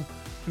earned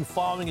through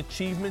following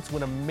achievements: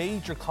 win a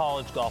major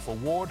college golf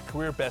award,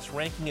 career best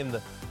ranking in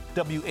the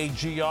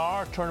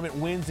WAGR, tournament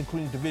wins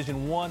including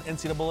Division I,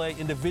 NCAA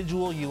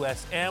individual,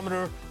 U.S.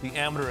 amateur, the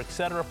amateur,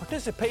 etc.,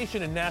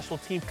 participation in national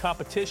team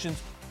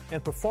competitions,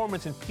 and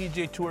performance in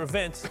PGA Tour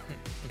events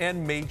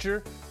and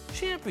major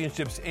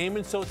championships.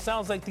 Eamon, so it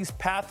sounds like these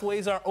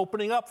pathways are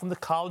opening up from the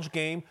college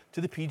game to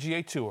the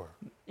PGA Tour.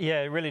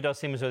 Yeah, it really does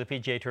seem as though the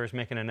PGA Tour is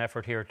making an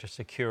effort here to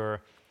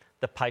secure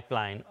the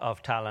pipeline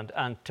of talent.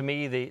 And to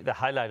me, the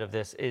highlight of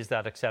this is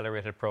that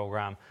accelerated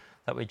program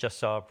that we just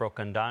saw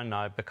broken down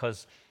now,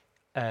 because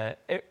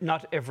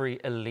not every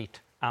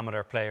elite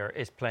amateur player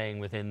is playing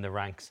within the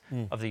ranks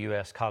of the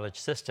US college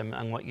system.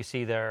 And what you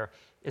see there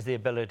is the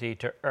ability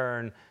to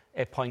earn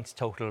a points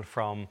total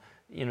from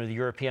the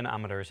European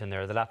amateurs in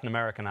there, the Latin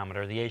American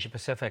amateur, the Asia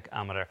Pacific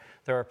amateur.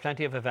 There are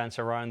plenty of events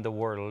around the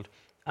world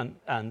and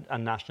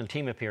national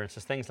team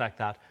appearances, things like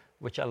that,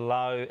 which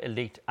allow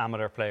elite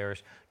amateur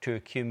players to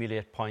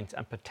accumulate points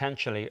and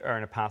potentially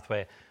earn a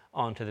pathway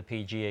onto the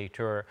PGA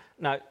Tour.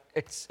 Now,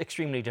 it's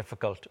extremely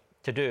difficult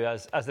to do,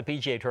 as the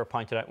PGA Tour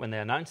pointed out when they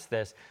announced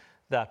this,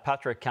 that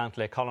Patrick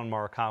Cantlay, Colin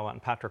Morikawa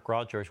and Patrick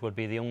Rogers would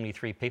be the only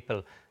 3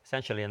 people,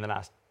 essentially in the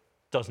last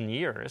dozen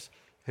years,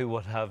 who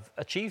would have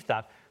achieved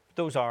that.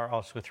 Those are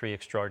also 3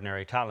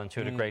 extraordinary talents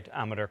who had a great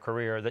amateur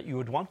career that you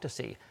would want to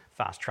see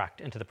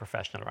fast-tracked into the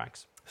professional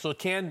ranks. So it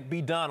can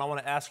be done. I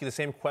want to ask you the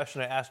same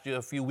question I asked you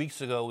a few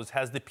weeks ago,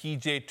 has the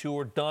PGA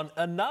Tour done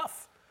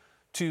enough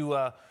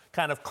to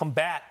kind of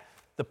combat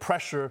the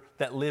pressure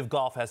that LIV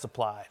Golf has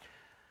applied?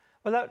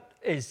 Well, that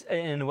is,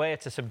 in a way,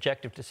 it's a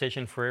subjective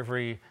decision for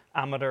every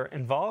amateur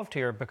involved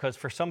here, because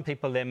for some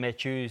people, they may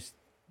choose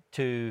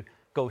to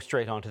go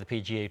straight onto the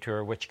PGA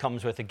Tour, which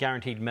comes with a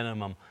guaranteed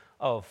minimum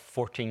of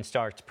 14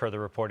 starts per the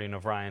reporting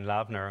of Ryan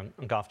Lavner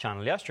on Golf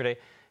Channel yesterday.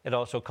 It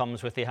also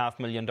comes with the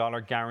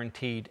 $500,000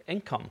 guaranteed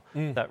income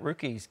that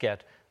rookies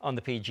get on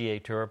the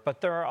PGA Tour.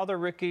 But there are other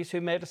rookies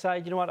who may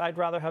decide, you know what, I'd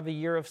rather have a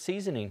year of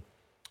seasoning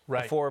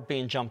before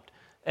being jumped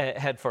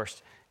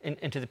headfirst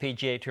into the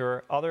PGA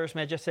Tour. Others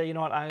may just say, you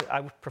know what, I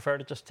would prefer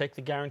to just take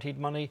the guaranteed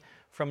money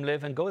from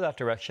LIV and go that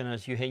direction,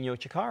 as Eugenio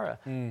Chacarra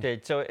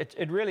did. So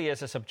it really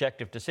is a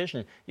subjective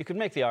decision. You could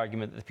make the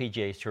argument that the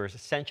PGA Tour is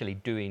essentially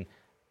doing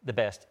the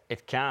best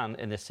it can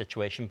in this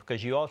situation,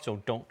 because you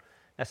also don't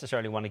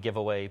necessarily want to give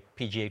away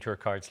PGA Tour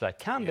cards like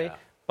Canby,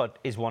 but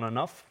is one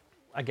enough?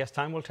 I guess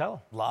time will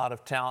tell. A lot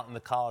of talent in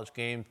the college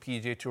game.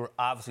 PGA Tour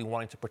obviously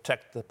wanting to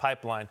protect the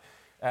pipeline.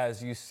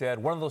 As you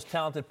said, one of those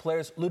talented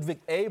players,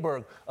 Ludwig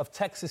Aberg of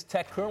Texas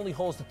Tech, currently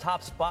holds the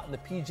top spot in the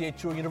PGA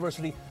Tour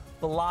University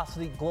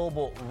Velocity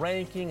Global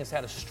Ranking, has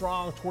had a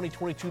strong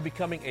 2022,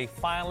 becoming a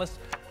finalist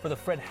for the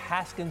Fred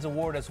Haskins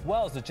Award as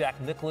well as the Jack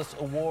Nicklaus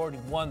Award. He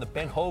won the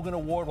Ben Hogan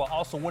Award while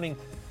also winning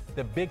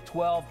the Big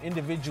 12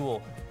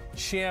 Individual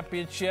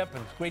Championship.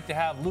 And it's great to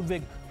have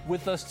Ludwig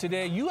with us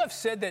today. You have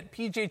said that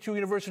PGA Tour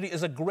University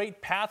is a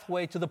great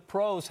pathway to the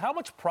pros. How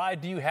much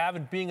pride do you have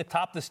in being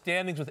atop the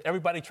standings with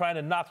everybody trying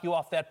to knock you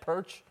off that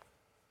perch?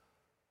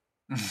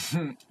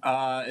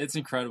 It's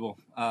incredible.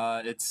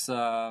 I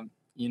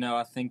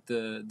think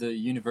the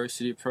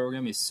university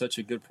program is such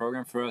a good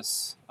program for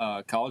us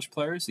college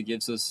players. It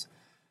gives us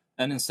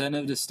an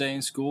incentive to stay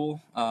in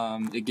school.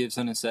 It gives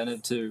an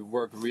incentive to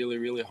work really,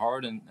 really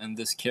hard. And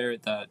this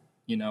carrot that,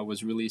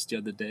 was released the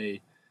other day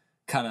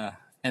kind of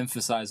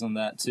emphasize on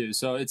that too.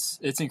 So it's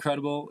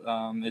incredible.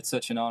 It's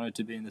such an honor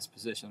to be in this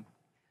position.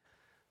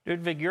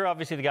 Ludwig, you're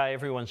obviously the guy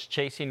everyone's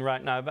chasing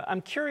right now, but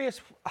I'm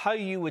curious how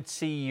you would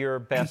see your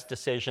best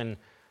decision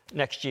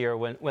next year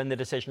when the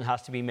decision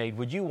has to be made.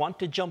 Would you want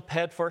to jump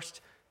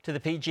headfirst to the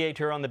PGA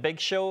Tour on the big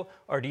show,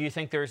 or do you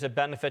think there's a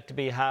benefit to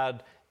be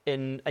had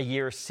in a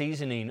year's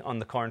seasoning on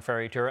the Korn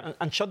Ferry Tour?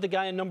 And should the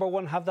guy in number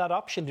one have that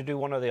option to do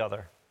one or the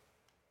other?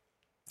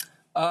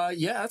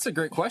 Yeah, that's a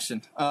great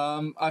question.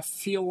 I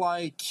feel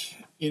like,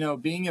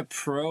 being a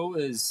pro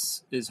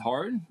is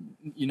hard.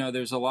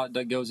 There's a lot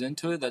that goes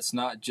into it that's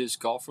not just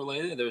golf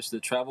related. There's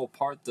the travel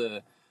part,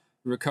 the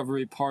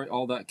recovery part,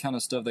 all that kind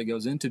of stuff that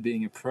goes into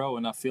being a pro.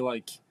 And I feel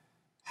like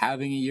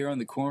having a year on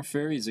the Korn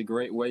Ferry is a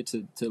great way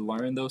to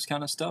learn those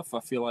kind of stuff.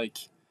 I feel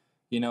like,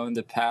 in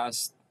the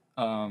past,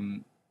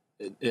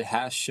 it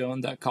has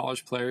shown that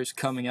college players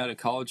coming out of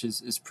college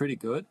is pretty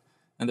good,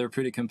 and they're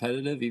pretty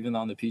competitive even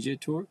on the PGA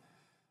Tour.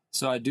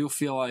 So I do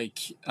feel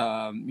like,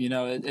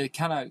 it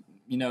kind of,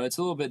 it's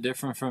a little bit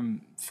different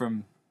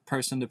from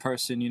person to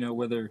person,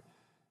 whether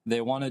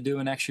they want to do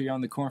an extra year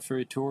on the Korn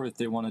Ferry Tour, if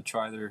they want to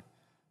try their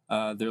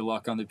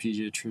luck on the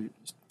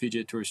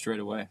PGA Tour straight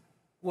away.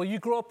 Well, you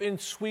grew up in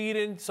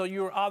Sweden, so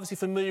you're obviously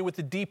familiar with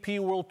the DP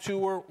World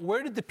Tour.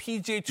 Where did the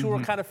PGA Tour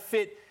kind of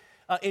fit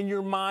in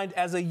your mind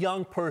as a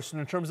young person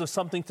in terms of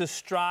something to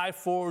strive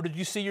for? Did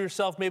you see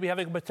yourself maybe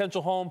having a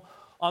potential home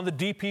on the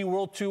DP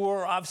World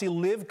Tour? Obviously,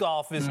 LIV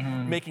Golf is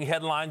making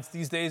headlines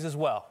these days as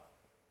well.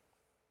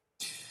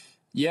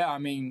 Yeah,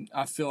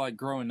 I feel like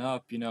growing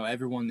up,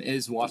 everyone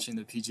is watching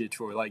the PGA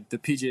Tour. Like, the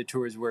PGA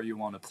Tour is where you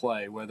want to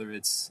play, whether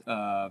it's,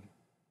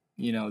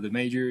 the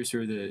majors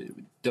or the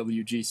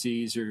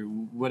WGCs or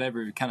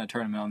whatever kind of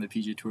tournament on the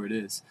PGA Tour it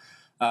is.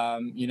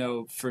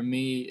 For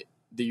me,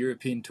 the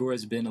European Tour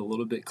has been a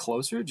little bit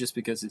closer just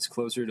because it's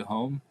closer to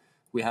home.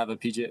 We have a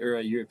PGA or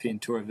a European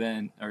Tour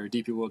event or a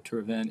DP World Tour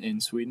event in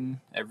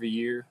Sweden every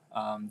year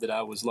that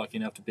I was lucky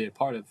enough to be a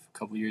part of a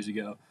couple of years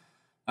ago.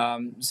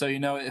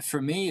 So,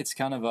 for me, it's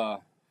kind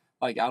of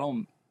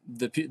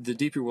the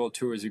DP World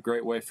Tour is a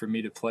great way for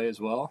me to play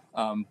as well.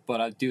 But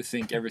I do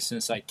think ever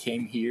since I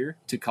came here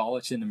to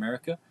college in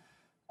America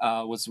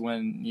was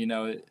when,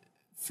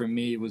 for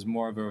me, it was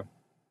more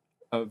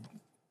of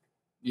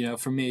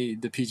for me,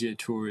 the PGA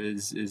Tour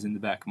is in the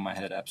back of my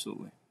head,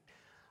 absolutely.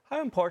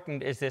 How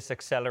important is this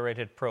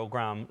accelerated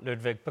program,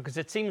 Ludwig? Because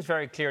it seems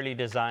very clearly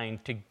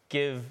designed to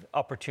give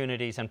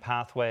opportunities and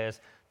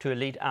pathways to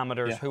elite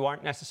amateurs who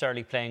aren't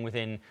necessarily playing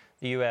within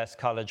the US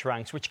college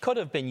ranks, which could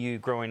have been you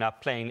growing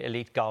up playing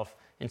elite golf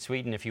in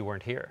Sweden if you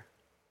weren't here.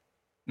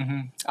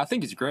 I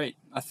think it's great.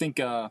 I think,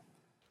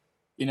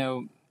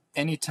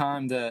 any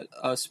time that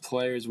us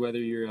players, whether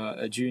you're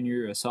a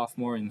junior, a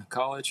sophomore in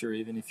college, or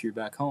even if you're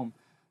back home,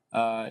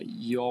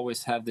 you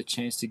always have the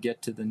chance to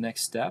get to the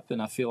next step.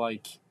 And I feel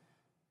like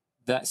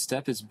that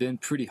step has been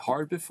pretty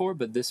hard before,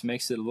 but this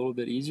makes it a little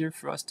bit easier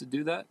for us to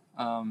do that.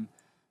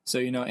 So,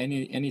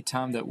 any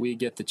time that we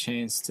get the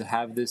chance to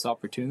have this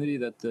opportunity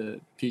that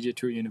the PGA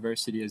Tour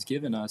University has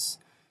given us,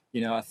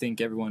 I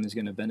think everyone is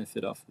going to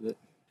benefit off of it.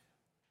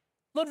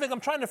 Ludwig,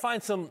 I'm trying to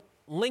find some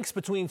links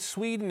between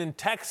Sweden and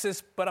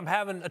Texas, but I'm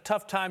having a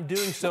tough time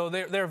doing so.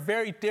 They're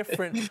very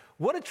different.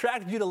 What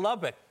attracted you to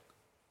Lubbock?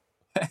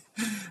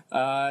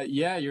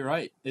 Yeah, you're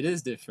right. It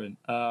is different.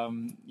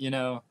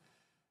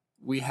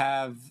 We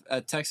have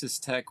at Texas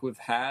Tech, we've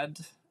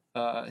had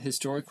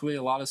historically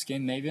a lot of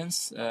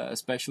Scandinavians,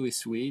 especially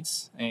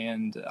Swedes.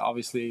 And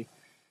obviously,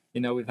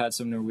 we've had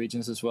some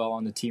Norwegians as well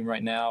on the team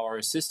right now. Our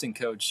assistant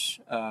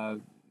coach,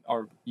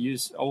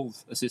 old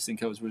assistant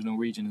coach was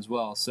Norwegian as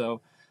well.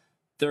 So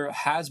there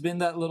has been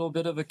that little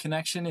bit of a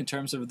connection in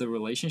terms of the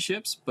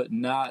relationships, but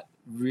not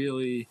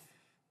really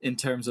in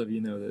terms of,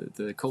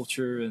 the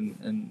culture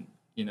and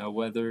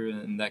weather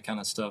and that kind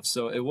of stuff.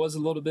 So it was a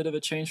little bit of a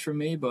change for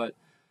me, but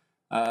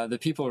the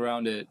people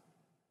around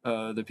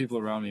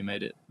me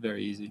made it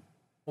very easy.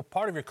 Well,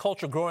 part of your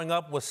culture growing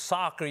up was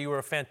soccer. You were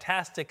a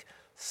fantastic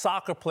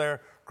soccer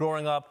player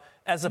growing up.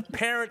 As a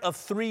parent of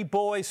 3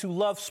 boys who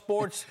love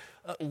sports,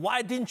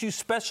 why didn't you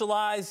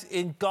specialize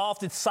in golf?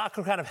 Did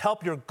soccer kind of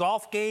help your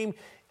golf game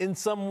in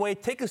some way?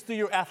 Take us through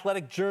your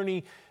athletic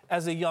journey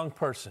as a young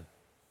person.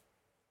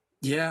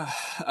 Yeah,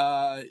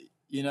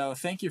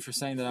 thank you for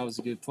saying that I was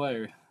a good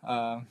player.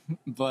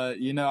 But,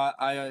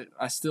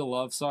 I still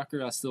love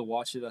soccer. I still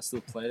watch it. I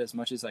still play it as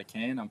much as I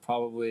can. I'm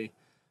probably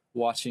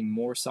watching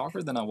more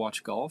soccer than I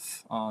watch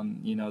golf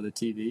on, the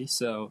TV.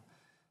 So,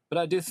 but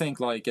I do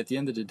think, at the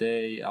end of the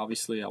day,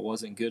 obviously I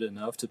wasn't good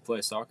enough to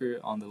play soccer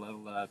on the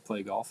level that I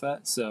play golf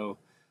at. So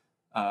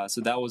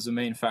that was the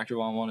main factor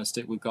why I want to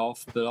stick with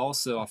golf. But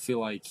also I feel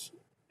like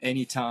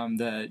anytime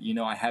that,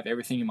 I have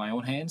everything in my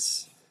own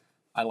hands,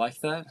 I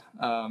like that.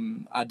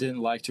 I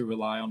didn't like to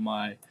rely on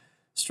my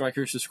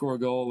strikers to score a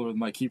goal or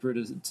my keeper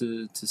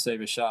to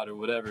save a shot or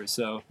whatever.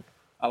 So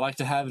I like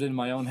to have it in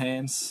my own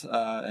hands,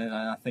 and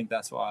I think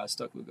that's why I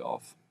stuck with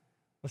golf.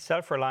 Well,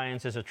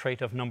 self-reliance is a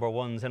trait of number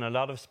ones in a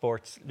lot of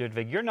sports,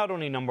 Ludwig. You're not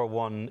only number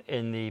one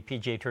in the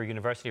PGA Tour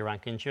University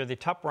rankings, you're the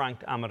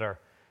top-ranked amateur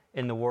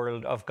in the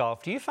world of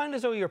golf. Do you find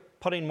as though you're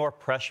putting more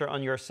pressure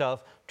on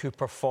yourself to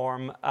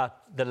perform at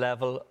the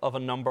level of a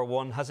number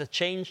one? Has it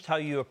changed how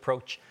you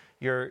approach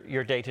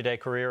your day-to-day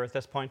career at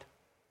this point?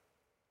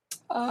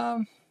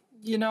 I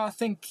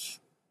think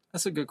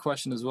that's a good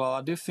question as well.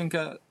 I do think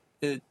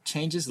it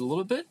changes a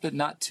little bit, but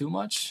not too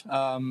much.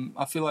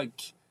 I feel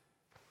like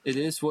it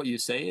is what you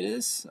say it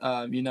is.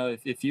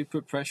 If you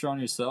put pressure on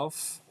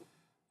yourself,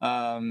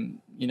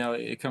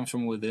 it comes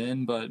from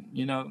within. But,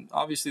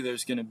 obviously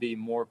there's going to be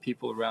more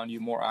people around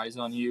you, more eyes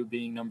on you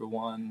being number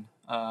one,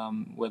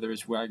 whether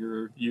it's WAG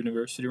or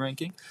university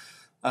ranking.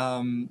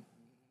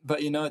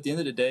 But, at the end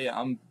of the day,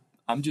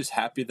 I'm just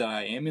happy that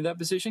I am in that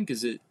position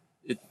because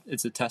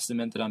it's a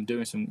testament that I'm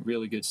doing some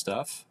really good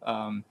stuff.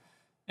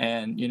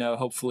 And,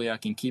 hopefully I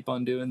can keep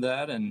on doing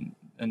that and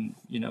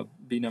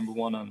be number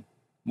one on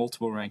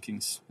multiple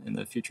rankings in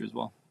the future as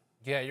well.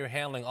 Yeah, you're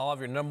handling all of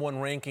your number one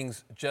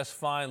rankings just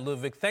fine,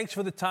 Ludwig. Thanks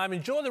for the time.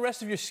 Enjoy the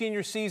rest of your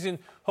senior season.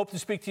 Hope to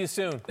speak to you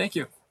soon. Thank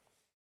you.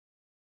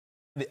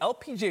 The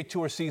LPGA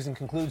Tour season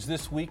concludes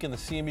this week in the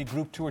CME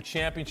Group Tour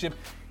Championship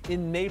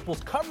in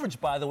Naples.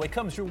 Coverage, by the way,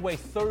 comes your way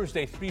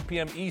Thursday, 3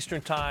 p.m.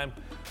 Eastern Time,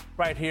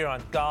 right here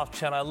on Golf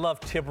Channel. I love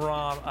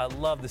Tiburon. I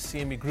love the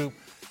CME Group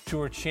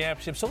Tour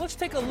Championship. So let's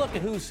take a look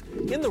at who's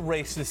in the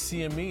race this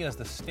CME as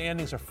the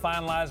standings are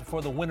finalized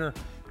before the winner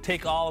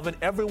take all of it.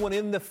 Everyone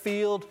in the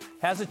field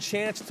has a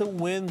chance to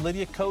win.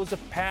 Lydia Ko's a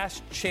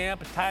past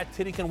champ. Taya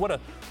Titikin, what a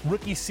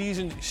rookie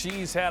season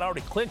she's had,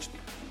 already clinched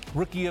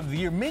Rookie of the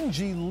Year.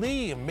 Minjee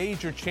Lee, a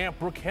major champ.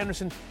 Brooke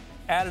Henderson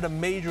added a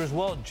major as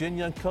well. Jin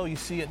Young Ko, you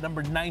see at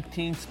number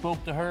 19,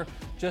 spoke to her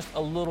just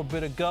a little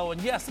bit ago. And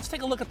yes, let's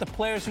take a look at the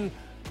players who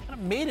kind of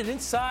made it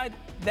inside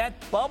that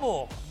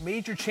bubble.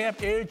 Major champ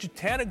Ariya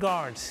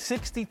Jutanugarn,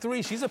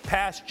 63. She's a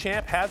past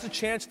champ, has a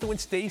chance to win.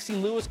 Stacey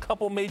Lewis,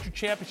 couple major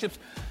championships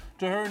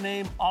to her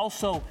name,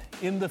 also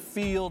in the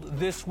field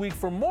this week.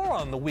 For more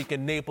on the week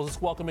in Naples,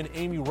 let's welcome in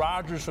Amy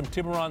Rogers from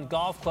Tiburon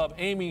Golf Club.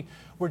 Amy,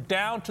 we're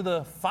down to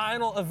the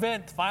final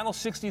event, final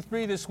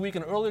 63 this week,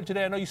 and earlier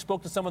today I know you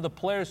spoke to some of the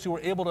players who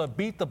were able to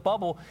beat the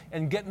bubble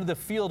and get into the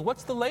field.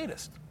 What's the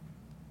latest?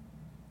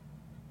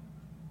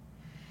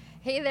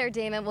 Hey there,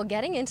 Damon. Well,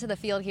 getting into the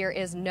field here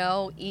is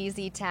no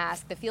easy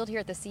task. The field here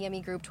at the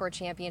CME Group Tour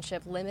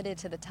Championship limited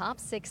to the top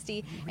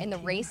 60 in the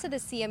race to the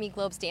CME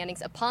Globe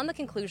standings upon the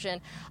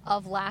conclusion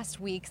of last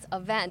week's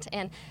event.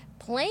 And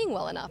playing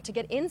well enough to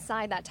get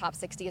inside that top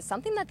 60 is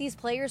something that these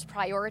players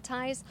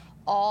prioritize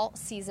all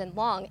season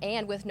long.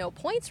 And with no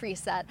points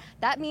reset,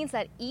 that means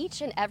that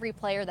each and every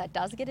player that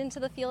does get into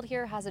the field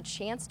here has a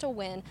chance to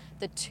win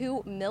the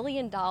 $2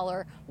 million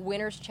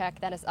winner's check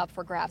that is up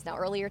for grabs. Now,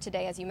 earlier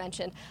today, as you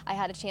mentioned, I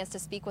had a chance to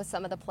speak with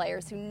some of the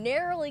players who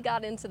narrowly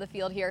got into the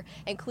field here,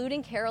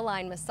 including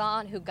Caroline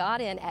Masson, who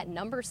got in at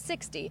number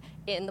 60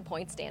 in the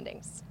point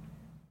standings.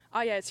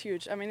 Oh, yeah, it's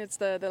huge. I mean, it's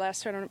the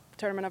last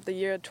tournament of the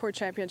year, Tour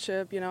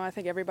Championship. I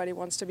think everybody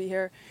wants to be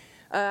here.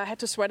 I had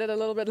to sweat it a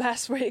little bit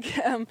last week,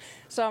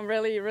 so I'm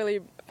really,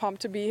 really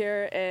pumped to be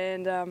here.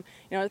 And,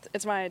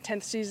 it's my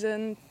 10th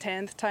season,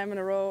 10th time in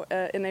a row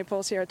in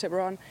Naples here at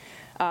Tiburon,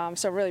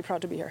 so I'm really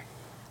proud to be here.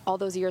 All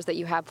those years that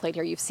you have played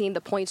here, you've seen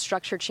the point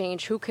structure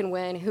change, who can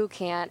win, who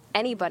can't.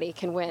 Anybody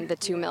can win the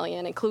 $2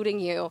 million, including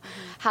you.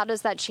 How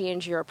does that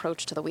change your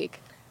approach to the week?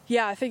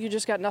 Yeah, I think you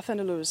just got nothing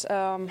to lose.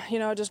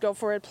 Just go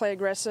for it, play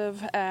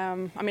aggressive.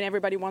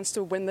 Everybody wants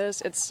to win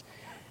this.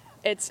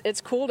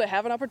 It's cool to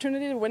have an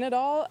opportunity to win it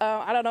all.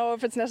 I don't know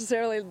if it's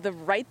necessarily the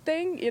right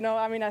thing.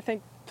 I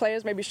think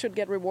players maybe should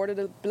get rewarded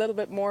a little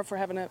bit more for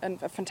having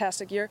a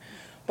fantastic year.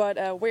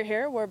 But we're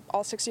here where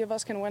all 60 of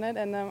us can win it,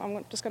 and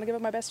I'm just going to give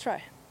it my best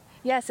try.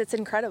 Yes, it's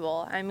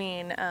incredible. I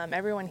mean,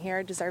 everyone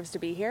here deserves to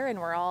be here, and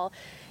we're all,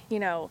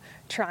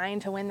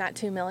 trying to win that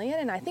 $2 million.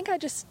 And I think I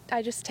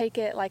just take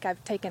it like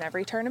I've taken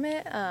every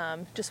tournament,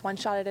 just one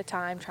shot at a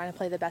time, trying to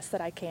play the best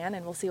that I can,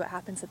 and we'll see what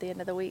happens at the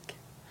end of the week.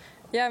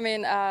 Yeah, I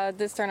mean,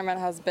 this tournament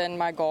has been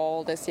my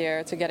goal this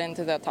year, to get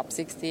into the top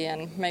 60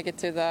 and make it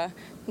to the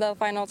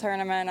final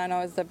tournament. I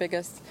know it's the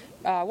biggest,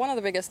 one of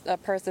the biggest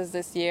purses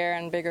this year,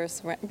 and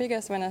biggest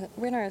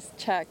winner's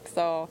check.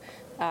 So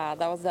that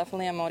was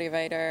definitely a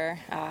motivator.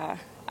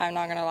 I'm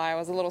not going to lie, I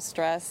was a little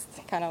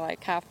stressed, kind of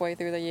like halfway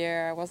through the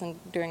year. I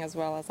wasn't doing as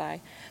well as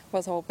I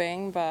was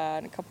hoping,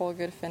 but a couple of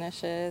good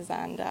finishes,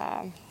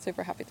 and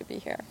super happy to be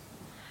here.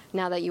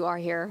 Now that you are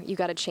here, you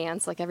got a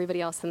chance, like everybody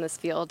else in this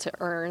field, to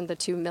earn the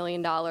 $2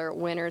 million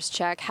winner's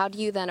check. How do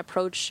you then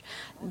approach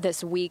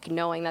this week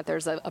knowing that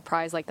there's a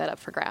prize like that up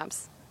for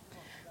grabs?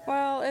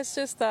 Well, it's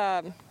just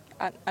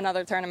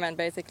another tournament,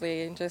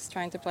 basically, just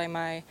trying to play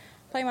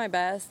my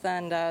best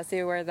and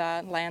see where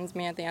that lands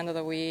me at the end of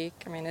the week.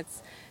 I mean,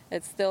 it's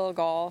still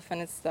golf,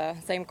 and it's the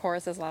same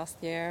course as last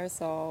year,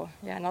 so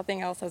yeah,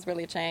 nothing else has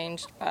really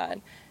changed, but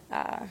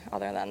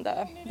other than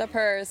the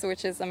purse,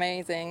 which is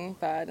amazing,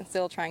 but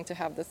still trying to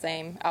have the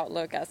same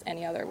outlook as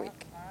any other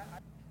week.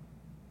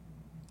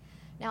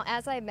 Now,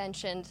 as I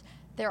mentioned,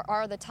 there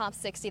are the top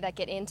 60 that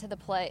get into the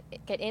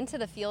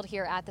field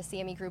here at the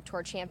CME Group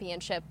Tour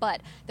Championship,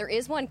 but there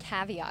is one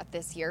caveat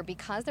this year,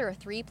 because there are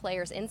 3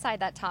 players inside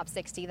that top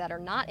 60 that are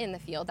not in the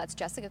field. That's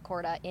Jessica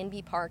Korda,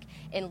 Inbee Park,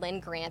 and Lynn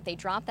Grant. They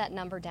dropped that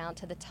number down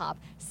to the top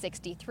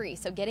 63.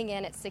 So getting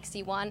in at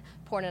 61,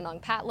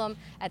 Pornanong Patlum;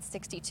 at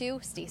 62,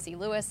 Stacey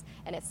Lewis;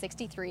 and at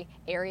 63,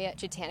 Ariya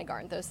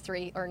Jutanugarn. Those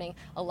 3 earning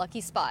a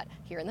lucky spot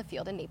here in the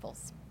field in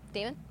Naples.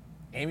 Damon?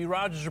 Amy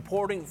Rogers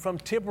reporting from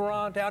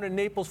Tiburon down in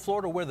Naples,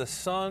 Florida, where the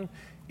sun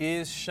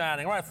is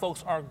shining. All right,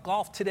 folks, our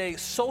Golf Today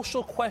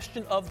social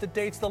question of the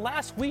day. It's the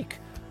last week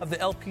of the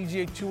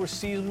LPGA Tour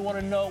season. We want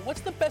to know,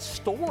 what's the best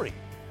story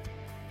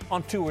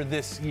on tour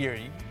this year?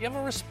 You have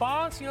a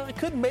response? It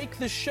could make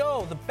the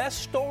show. The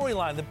best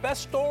storyline, the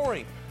best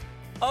story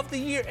of the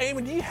year.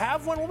 Amy, do you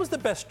have one? What was the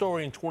best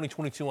story in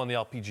 2022 on the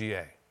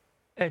LPGA?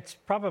 It's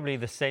probably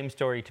the same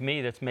story to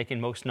me that's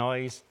making most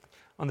noise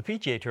on the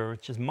PGA Tour,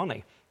 which is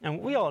money. And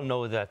we all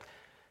know that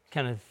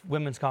kind of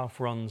women's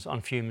golf runs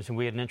on fumes, and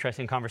we had an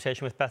interesting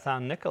conversation with Beth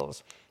Ann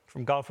Nichols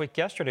from Golf Week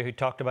yesterday, who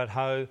talked about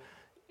how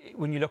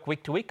when you look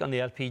week to week on the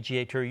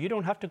LPGA Tour, you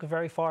don't have to go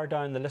very far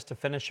down the list of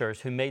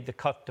finishers who made the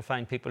cut to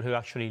find people who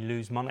actually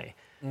lose money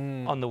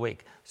on the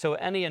week. So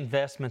any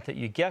investment that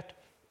you get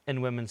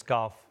in women's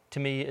golf, to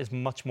me, is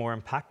much more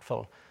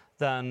impactful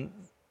than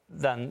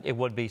it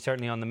would be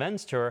certainly on the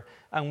men's tour.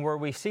 And where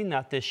we've seen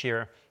that this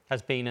year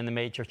has been in the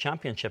major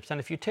championships. And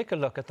if you take a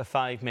look at the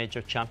 5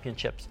 major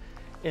championships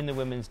in the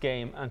women's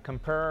game and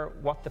compare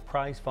what the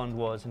prize fund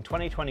was in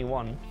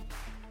 2021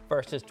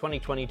 versus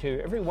 2022,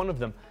 every one of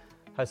them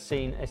has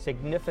seen a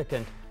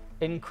significant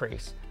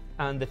increase.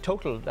 And the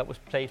total that was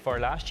played for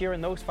last year in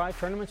those 5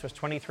 tournaments was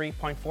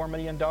 $23.4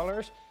 million.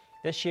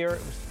 This year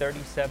it was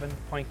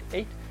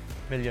 $37.8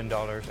 million.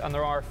 And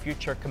there are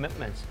future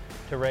commitments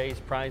to raise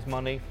prize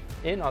money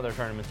in other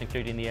tournaments,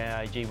 including the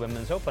AIG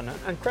Women's Open.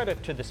 And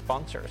credit to the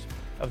sponsors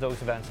of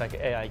those events like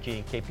AIG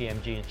and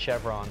KPMG and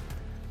Chevron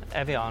and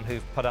Evian,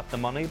 who've put up the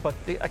money. But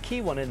a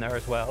key one in there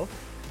as well,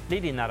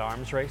 leading that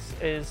arms race,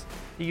 is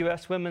the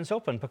US Women's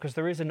Open, because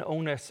there is an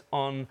onus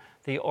on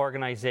the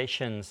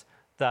organizations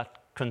that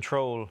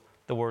control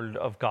the world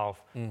of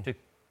golf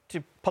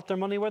to put their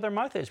money where their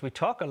mouth is. We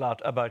talk a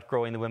lot about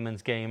growing the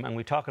women's game, and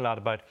we talk a lot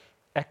about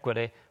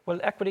equity. Well,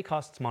 equity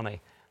costs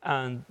money,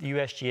 and the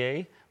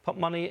USGA put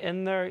money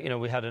in there.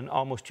 We had an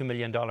almost $2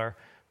 million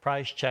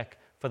prize check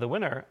for the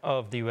winner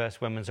of the US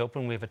Women's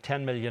Open. We have a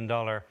 $10 million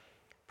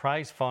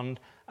prize fund,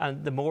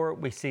 and the more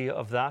we see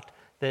of that,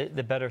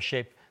 the better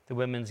shape the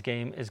women's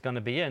game is going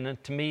to be in.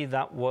 And to me,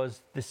 that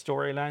was the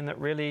storyline that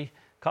really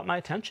caught my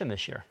attention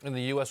this year. In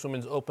the US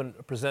Women's Open,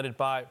 presented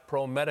by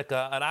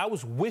ProMedica, and I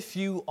was with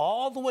you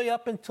all the way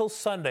up until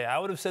Sunday. I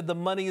would have said the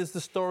money is the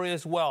story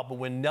as well, but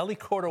when Nelly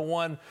Korda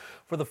won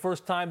for the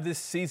first time this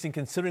season,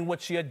 considering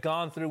what she had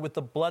gone through with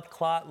the blood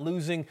clot,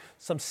 losing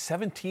some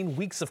 17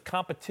 weeks of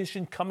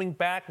competition, coming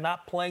back,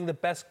 not playing the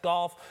best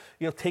golf,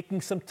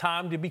 taking some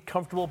time to be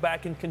comfortable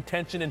back in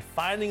contention and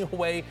finding a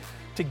way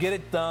to get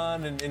it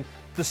done, and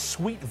the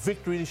sweet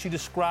victory that she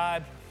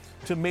described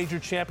to major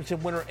championship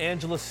winner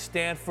Angela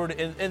Stanford.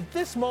 And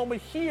this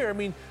moment here,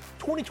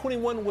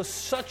 2021 was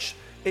such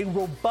a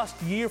robust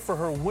year for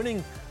her,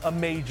 winning a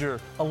major,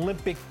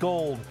 Olympic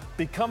gold,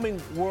 becoming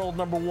world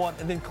number 1,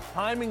 and then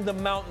climbing the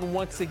mountain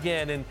once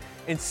again,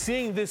 and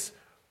seeing this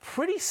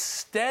pretty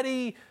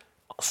steady,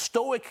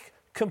 stoic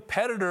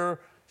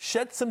competitor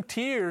shed some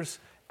tears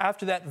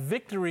after that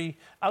victory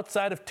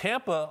outside of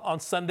Tampa on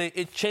Sunday.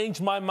 It changed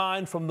my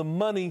mind from the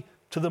money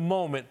to the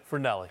moment for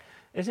Nelly.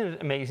 Isn't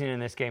it amazing in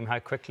this game how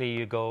quickly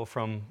you go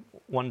from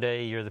one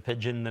day you're the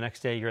pigeon, the next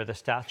day you're the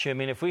statue?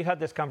 If we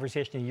had this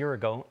conversation a year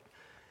ago,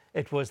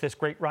 it was this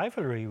great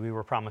rivalry we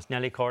were promised.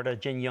 Nelly Korda,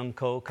 Jin Young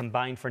Ko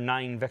combined for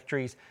 9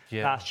 victories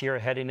last year,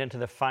 heading into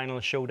the final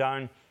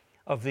showdown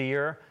of the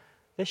year.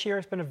 This year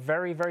has been a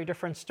very, very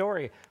different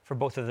story for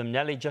both of them.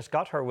 Nelly just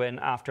got her win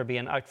after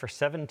being out for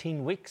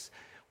 17 weeks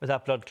with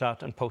that blood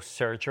clot and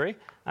post-surgery.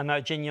 And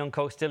now Jin Young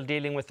Ko still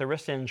dealing with the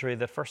wrist injury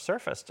that first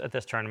surfaced at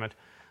this tournament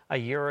a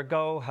year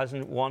ago,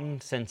 hasn't won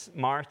since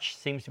March,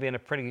 seems to be in a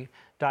pretty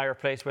dire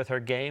place with her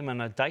game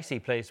and a dicey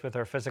place with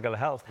her physical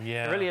health.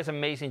 Yeah. It really is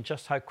amazing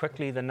just how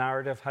quickly the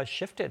narrative has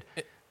shifted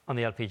on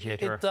the LPGA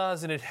Tour. It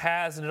does, and it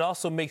has, and it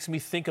also makes me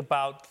think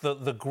about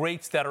the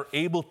greats that are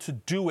able to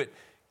do it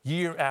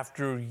year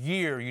after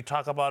year. You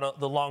talk about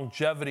the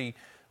longevity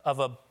of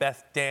a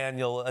Beth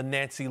Daniel, a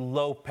Nancy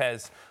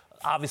Lopez,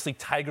 obviously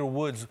Tiger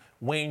Woods,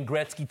 Wayne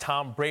Gretzky,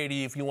 Tom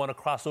Brady, if you want to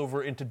cross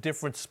over into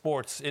different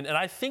sports. And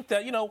I think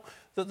that, you know,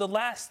 the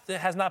last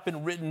has not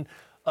been written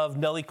of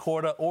Nelly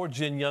Korda or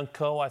Jin Young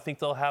Ko. I think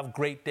they'll have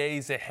great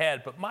days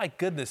ahead. But my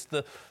goodness,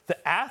 the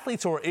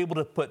athletes who are able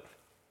to put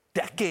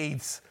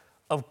decades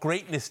of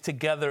greatness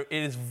together,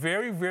 it is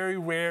very, very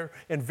rare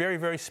and very,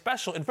 very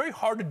special and very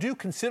hard to do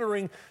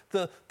considering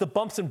the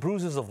bumps and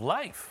bruises of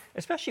life.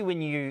 Especially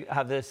when you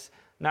have this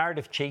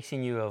narrative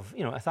chasing you of,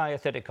 you know, Athaya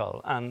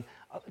Thitikul and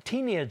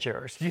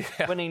teenagers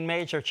winning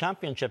major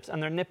championships,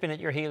 and they're nipping at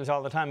your heels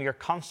all the time. You're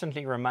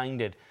constantly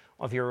reminded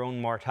of your own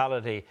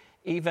mortality.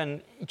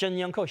 Even Jin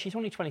Young Ko, she's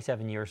only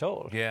 27 years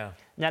old. Yeah.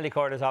 Nelly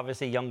Korda is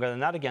obviously younger than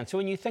that again. So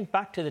when you think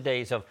back to the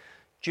days of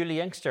Julie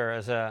Inkster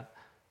as a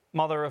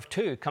mother of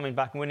two, coming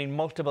back and winning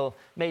multiple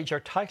major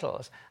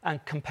titles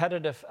and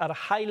competitive at a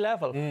high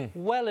level,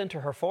 well into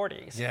her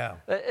 40s. Yeah.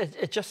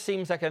 It just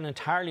seems like an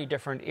entirely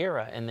different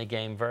era in the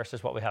game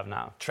versus what we have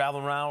now.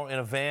 Traveling around in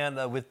a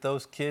van with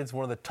those kids,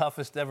 one of the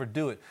toughest to ever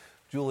do it.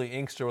 Julie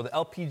Inkster. Well, the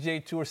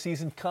LPGA Tour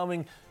season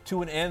coming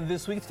to an end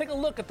this week. Let's take a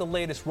look at the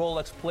latest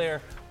Rolex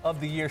Player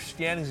of the Year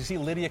standings. You see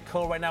Lydia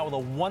Ko right now with a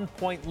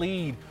 1-point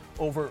lead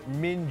over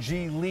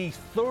Minjee Lee.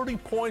 30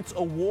 points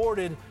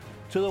awarded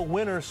to the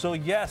winner. So,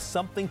 yes,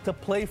 something to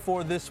play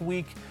for this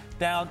week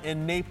down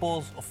in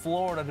Naples,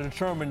 Florida, to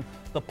determine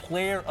the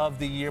Player of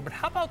the Year. But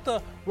how about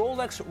the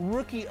Rolex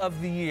Rookie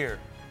of the Year?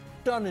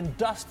 Done and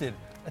dusted.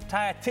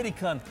 Athaya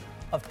Thitikul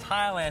of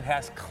Thailand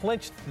has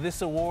clinched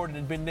this award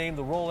and been named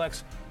the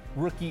Rolex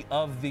Rookie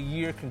of the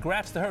Year.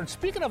 Congrats to her. And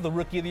speaking of the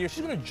Rookie of the Year,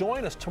 she's going to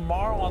join us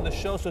tomorrow on the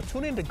show. So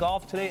tune in to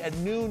Golf Today at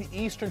noon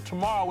Eastern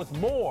tomorrow with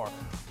more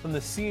from the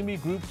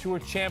CME Group Tour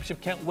Championship.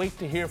 Can't wait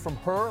to hear from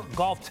her.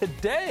 Golf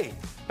Today.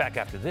 Back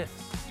after this.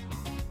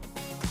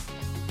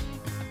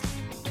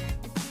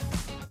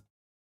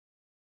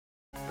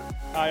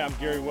 Hi, I'm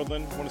Gary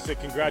Woodland. I want to say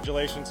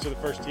congratulations to the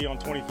First Tee on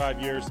 25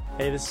 years.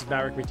 Hey, this is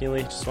Maverick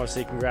McNeely. Just want to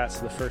say congrats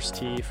to the First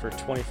Tee for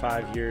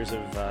 25 years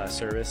of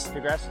service.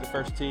 Congrats to the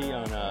First Tee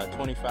on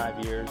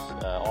 25 years.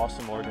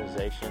 Awesome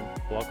organization.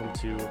 Welcome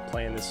to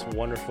playing this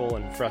wonderful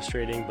and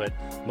frustrating, but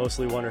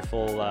mostly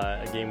wonderful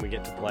game we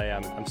get to play.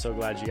 I'm so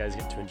glad you guys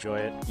get to enjoy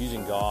it.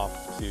 Using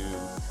golf to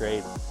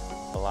create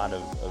a lot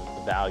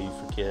of value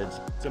for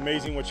kids. It's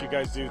amazing what you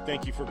guys do.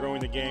 Thank you for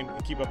growing the game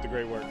and keep up the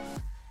great work.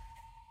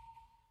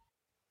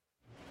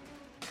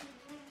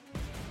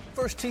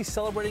 First Tee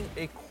celebrating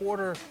a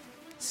quarter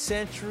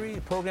century.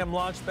 The program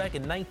launched back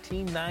in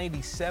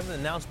 1997.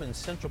 Announcement in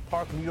Central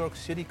Park, New York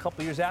City. A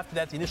couple years after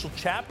that, the initial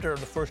chapter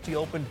of the First Tee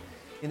opened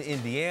in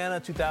Indiana.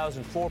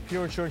 2004,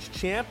 Pure Insurance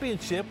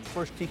Championship,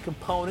 First Tee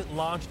component,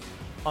 launched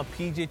on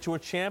PGA Tour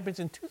Champions.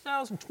 In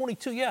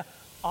 2022,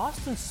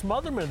 Austin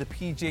Smotherman of the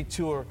PGA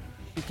Tour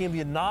became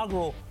the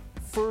inaugural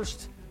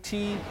First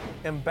Tee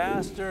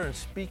ambassador. And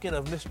speaking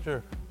of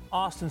Mr.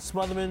 Austin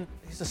Smotherman,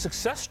 he's a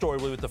success story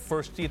really with the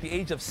First Tee. At the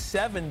age of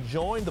 7,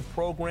 joined the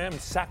program in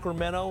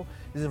Sacramento.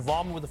 His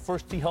involvement with the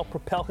First Tee helped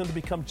propel him to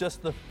become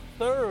just the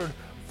 3rd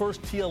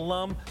First Tee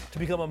alum to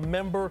become a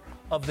member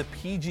of the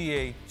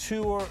PGA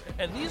Tour.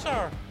 And these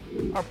are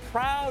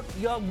proud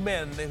young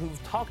men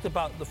who've talked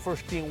about the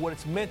First Tee and what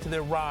it's meant to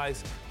their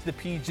rise to the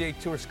PGA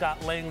Tour.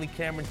 Scott Langley,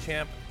 Cameron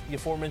Champ, the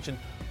aforementioned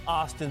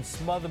Austin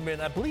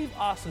Smotherman. I believe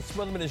Austin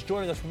Smotherman is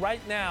joining us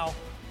right now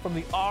from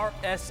the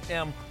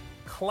RSM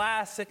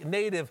Classic,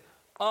 native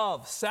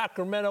of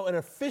Sacramento, an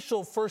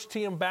official First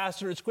Tee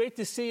ambassador. It's great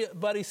to see you,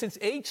 buddy. Since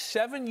age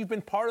 7, you've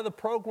been part of the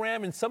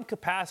program in some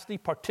capacity,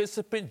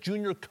 participant,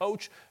 junior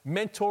coach,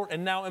 mentor,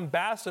 and now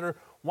ambassador.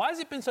 Why has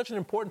it been such an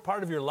important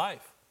part of your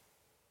life?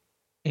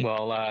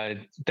 Well,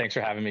 thanks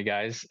for having me,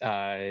 guys.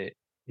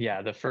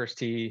 The First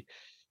Tee,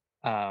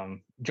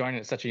 joining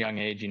at such a young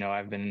age,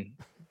 I've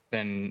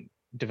been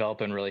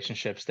developing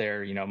relationships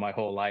there, my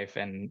whole life.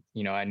 And,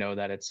 I know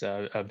that it's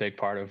a big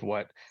part of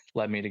what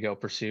led me to go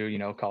pursue,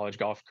 college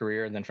golf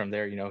career. And then from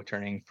there,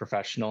 turning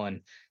professional and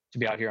to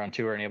be out here on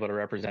tour and able to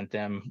represent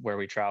them where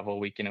we travel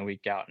week in and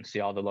week out and see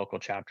all the local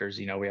chapters.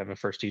 We have a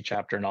First Tee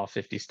chapter in all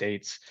 50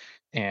 states.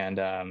 And,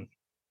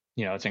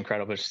 it's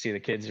incredible to see the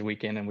kids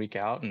week in and week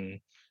out. And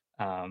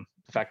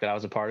the fact that I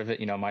was a part of it,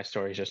 my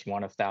story is just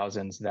one of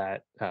thousands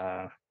that,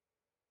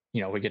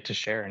 we get to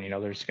share. And,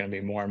 there's going to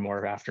be more and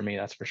more after me,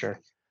 that's for sure.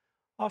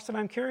 Austin,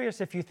 I'm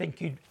curious if you think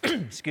you'd,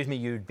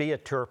 you'd be a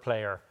tour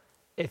player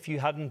if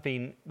you hadn't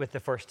been with the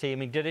First Tee. I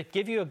mean, did it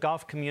give you a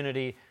golf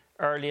community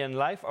early in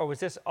life, or was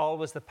this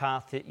always the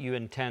path that you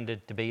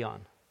intended to be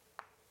on?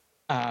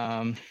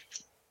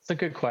 It's a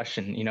good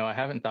question. I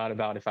haven't thought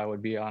about if I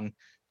would be on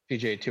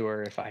PGA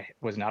Tour if I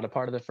was not a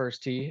part of the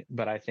first tee,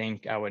 but I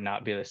think I would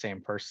not be the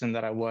same person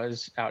that I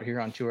was out here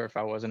on tour if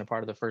I wasn't a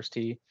part of the first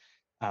tee.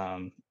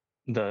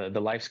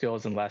 The life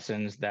skills and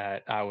lessons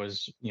that I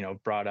was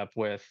brought up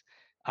with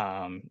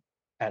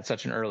at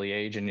such an early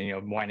age,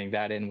 and winding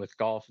that in with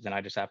golf, then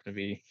I just happen to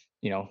be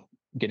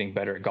getting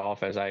better at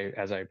golf as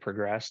I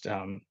progressed.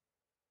 I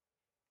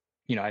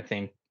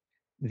think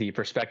the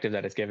perspective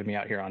that it's given me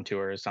out here on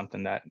tour is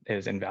something that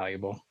is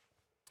invaluable.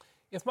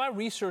 If my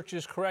research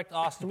is correct,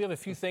 Austin, we have a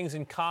few things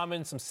in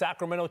common, some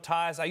Sacramento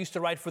ties. I used to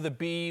write for the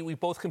Bee. We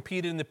both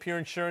competed in the Pure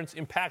Insurance,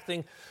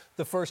 impacting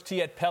the first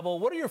tee at Pebble.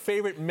 What are your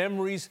favorite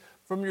memories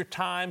from your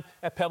time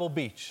at Pebble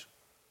Beach?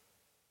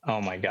 Oh,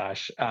 my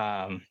gosh.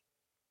 That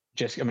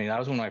was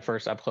one of my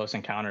first up-close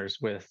encounters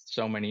with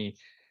so many,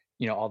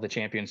 all the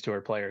Champions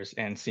Tour players,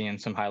 and seeing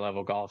some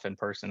high-level golf in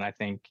person. I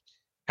think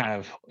kind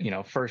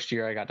of, first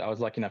year I was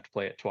lucky enough to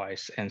play it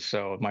twice. And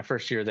so my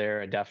first year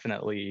there, I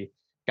definitely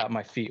got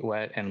my feet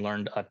wet and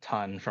learned a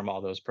ton from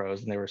all those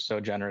pros, and they were so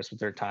generous with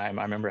their time.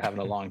 I remember having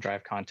a long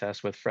drive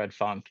contest with Fred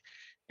Funk,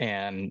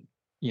 and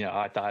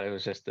I thought it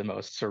was just the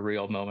most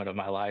surreal moment of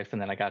my life.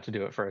 And then I got to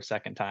do it for a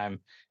second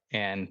time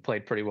and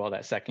played pretty well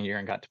that second year,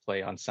 and got to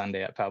play on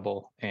Sunday at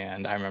Pebble.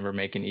 And I remember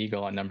making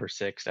eagle on number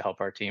 6 to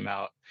help our team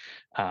out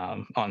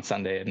on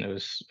Sunday, and it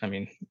was,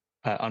 an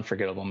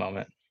unforgettable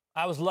moment.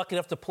 I was lucky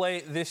enough to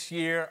play this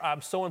year.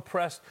 I'm so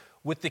impressed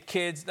with the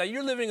kids. Now,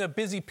 you're living a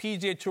busy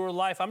PGA Tour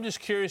life. I'm just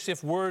curious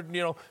if word,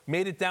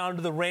 made it down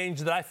to the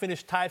range that I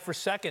finished tied for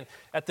second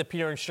at the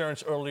Pure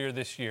Insurance earlier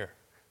this year.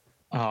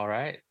 All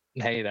right.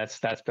 Hey, that's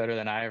better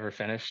than I ever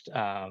finished.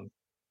 I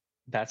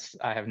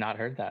have not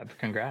heard that, but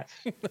congrats.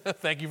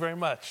 Thank you very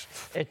much.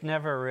 It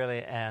never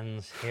really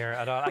ends here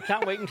at all. I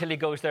can't wait until he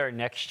goes there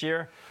next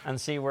year and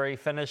see where he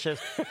finishes.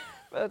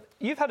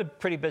 You've had a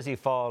pretty busy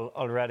fall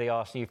already,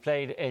 Austin. You've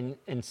played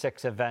in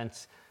 6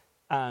 events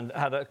and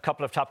had a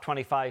couple of top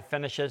 25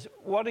 finishes.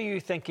 What are you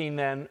thinking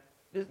then,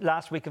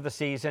 last week of the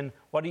season?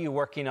 What are you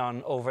working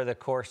on over the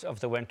course of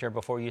the winter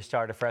before you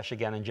start afresh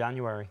again in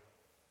January?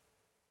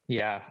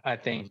 Yeah, I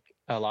think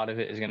a lot of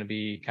it is going to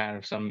be kind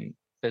of some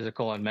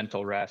physical and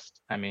mental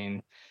rest.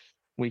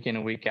 Week in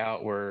and week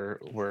out, we're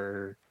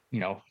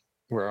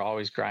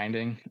always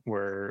grinding.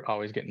 We're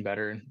always getting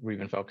better. We've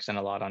been focusing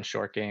a lot on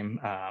short game.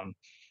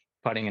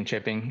 Putting and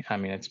chipping.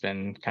 It's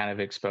been kind of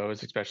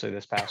exposed, especially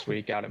this past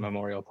week out at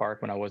Memorial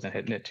Park when I wasn't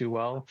hitting it too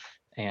well,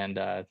 and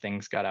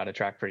things got out of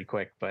track pretty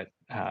quick. But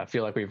I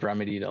feel like we've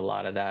remedied a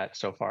lot of that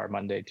so far,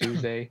 Monday,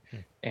 Tuesday,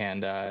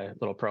 and a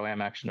little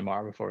Pro-Am action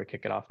tomorrow before we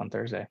kick it off on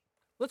Thursday.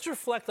 Let's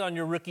reflect on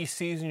your rookie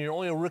season. You're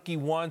only a rookie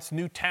once,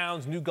 new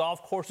towns, new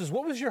golf courses.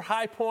 What was your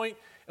high point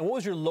and what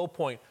was your low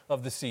point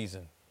of the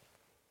season?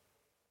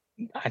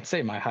 I'd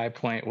say my high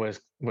point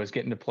was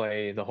getting to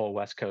play the whole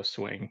West Coast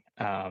swing.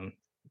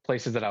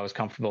 Places that I was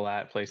comfortable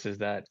at, places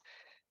that,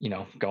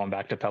 going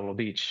back to Pebble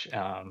Beach,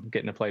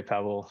 getting to play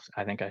Pebble,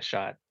 I think I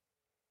shot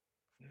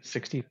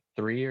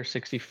 63 or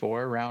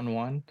 64 round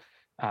 1,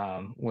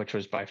 which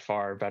was by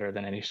far better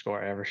than any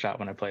score I ever shot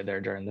when I played there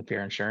during the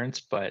Pure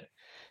Insurance. But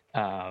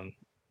the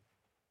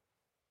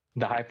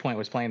high point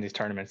was playing these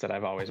tournaments that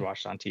I've always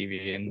watched on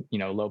TV. And,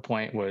 low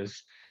point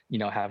was,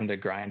 having to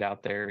grind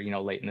out there,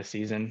 late in the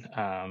season,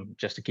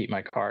 just to keep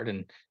my card,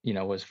 and,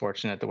 was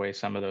fortunate the way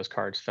some of those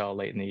cards fell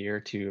late in the year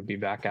to be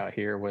back out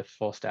here with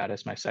full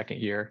status my second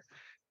year.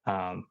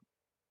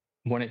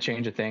 Wouldn't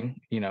change a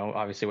thing,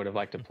 obviously would have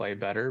liked to play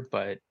better,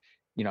 but,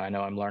 I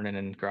know I'm learning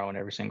and growing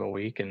every single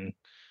week, and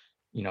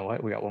you know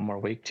what, we got one more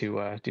week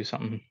to do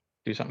something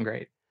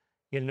great.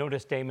 You'll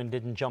notice Damon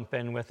didn't jump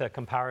in with a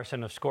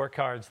comparison of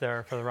scorecards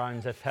there for the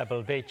rounds at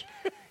Pebble Beach.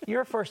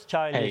 Your first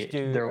child is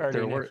due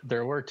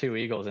there were 2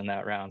 eagles in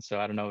that round, so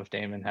I don't know if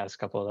Damon has a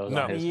couple of those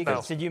on his.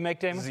 No. Did you make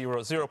Damon?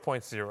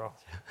 0.0.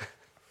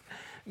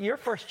 Your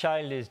first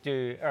child is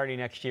due early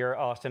next year,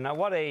 Austin. At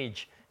what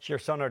age is your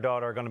son or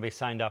daughter going to be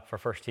signed up for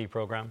first tee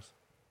programs?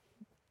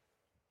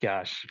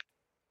 Gosh,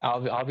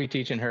 I'll be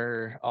teaching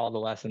her all the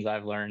lessons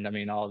I've learned.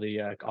 All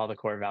the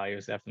core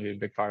values, definitely a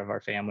big part of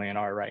our family and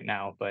are right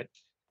now, but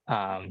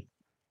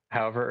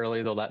however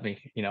early they'll let me,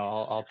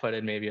 I'll put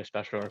in maybe a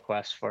special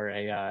request for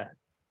a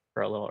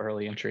little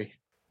early entry.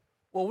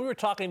 Well, we were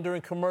talking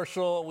during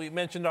commercial. We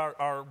mentioned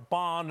our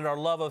bond and our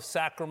love of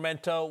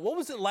Sacramento. What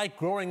was it like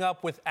growing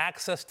up with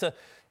access to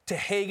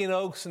Hagen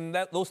Oaks and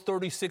those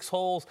 36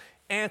 holes,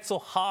 Ansel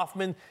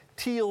Hoffman,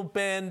 Teal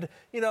Bend?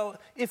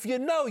 If you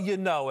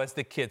know, as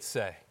the kids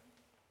say.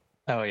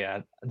 Oh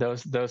yeah,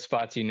 those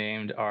spots you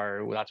named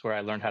that's where I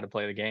learned how to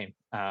play the game.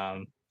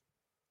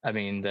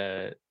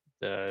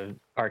 The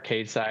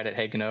arcade side at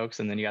Hagen Oaks,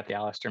 and then you got the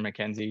Alistair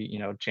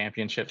McKenzie,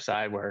 championship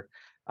side where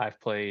I've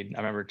played. I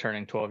remember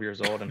turning 12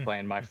 years old and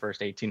playing my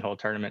first 18-hole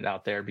tournament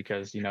out there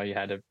because, you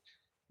had to,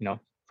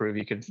 prove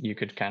you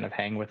could kind of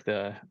hang with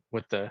the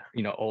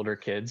older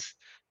kids.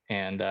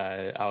 And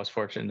I was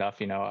fortunate enough,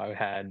 I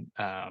had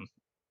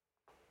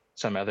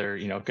some other,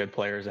 good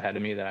players ahead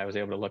of me that I was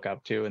able to look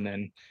up to. And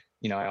then,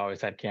 I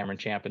always had Cameron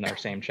Champ in our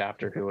same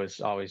chapter who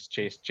was always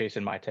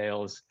chasing my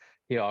tails,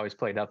 he always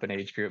played up an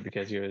age group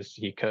because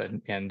he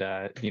could. And,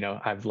 you know,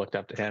 I've looked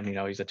up to him. You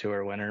know, he's a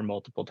tour winner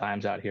multiple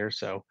times out here.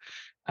 So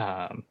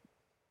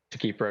to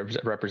keep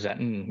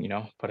representing, you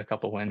know, put a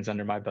couple wins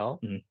under my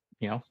belt and,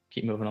 you know,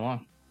 keep moving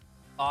along.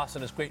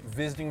 Austin, it's great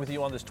visiting with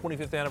you on this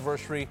 25th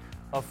anniversary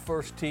of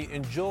First Tee.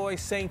 Enjoy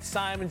St.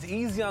 Simon's,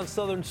 easy on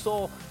Southern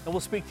Soul, and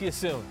we'll speak to you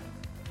soon.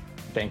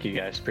 Thank you,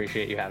 guys.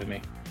 Appreciate you having me.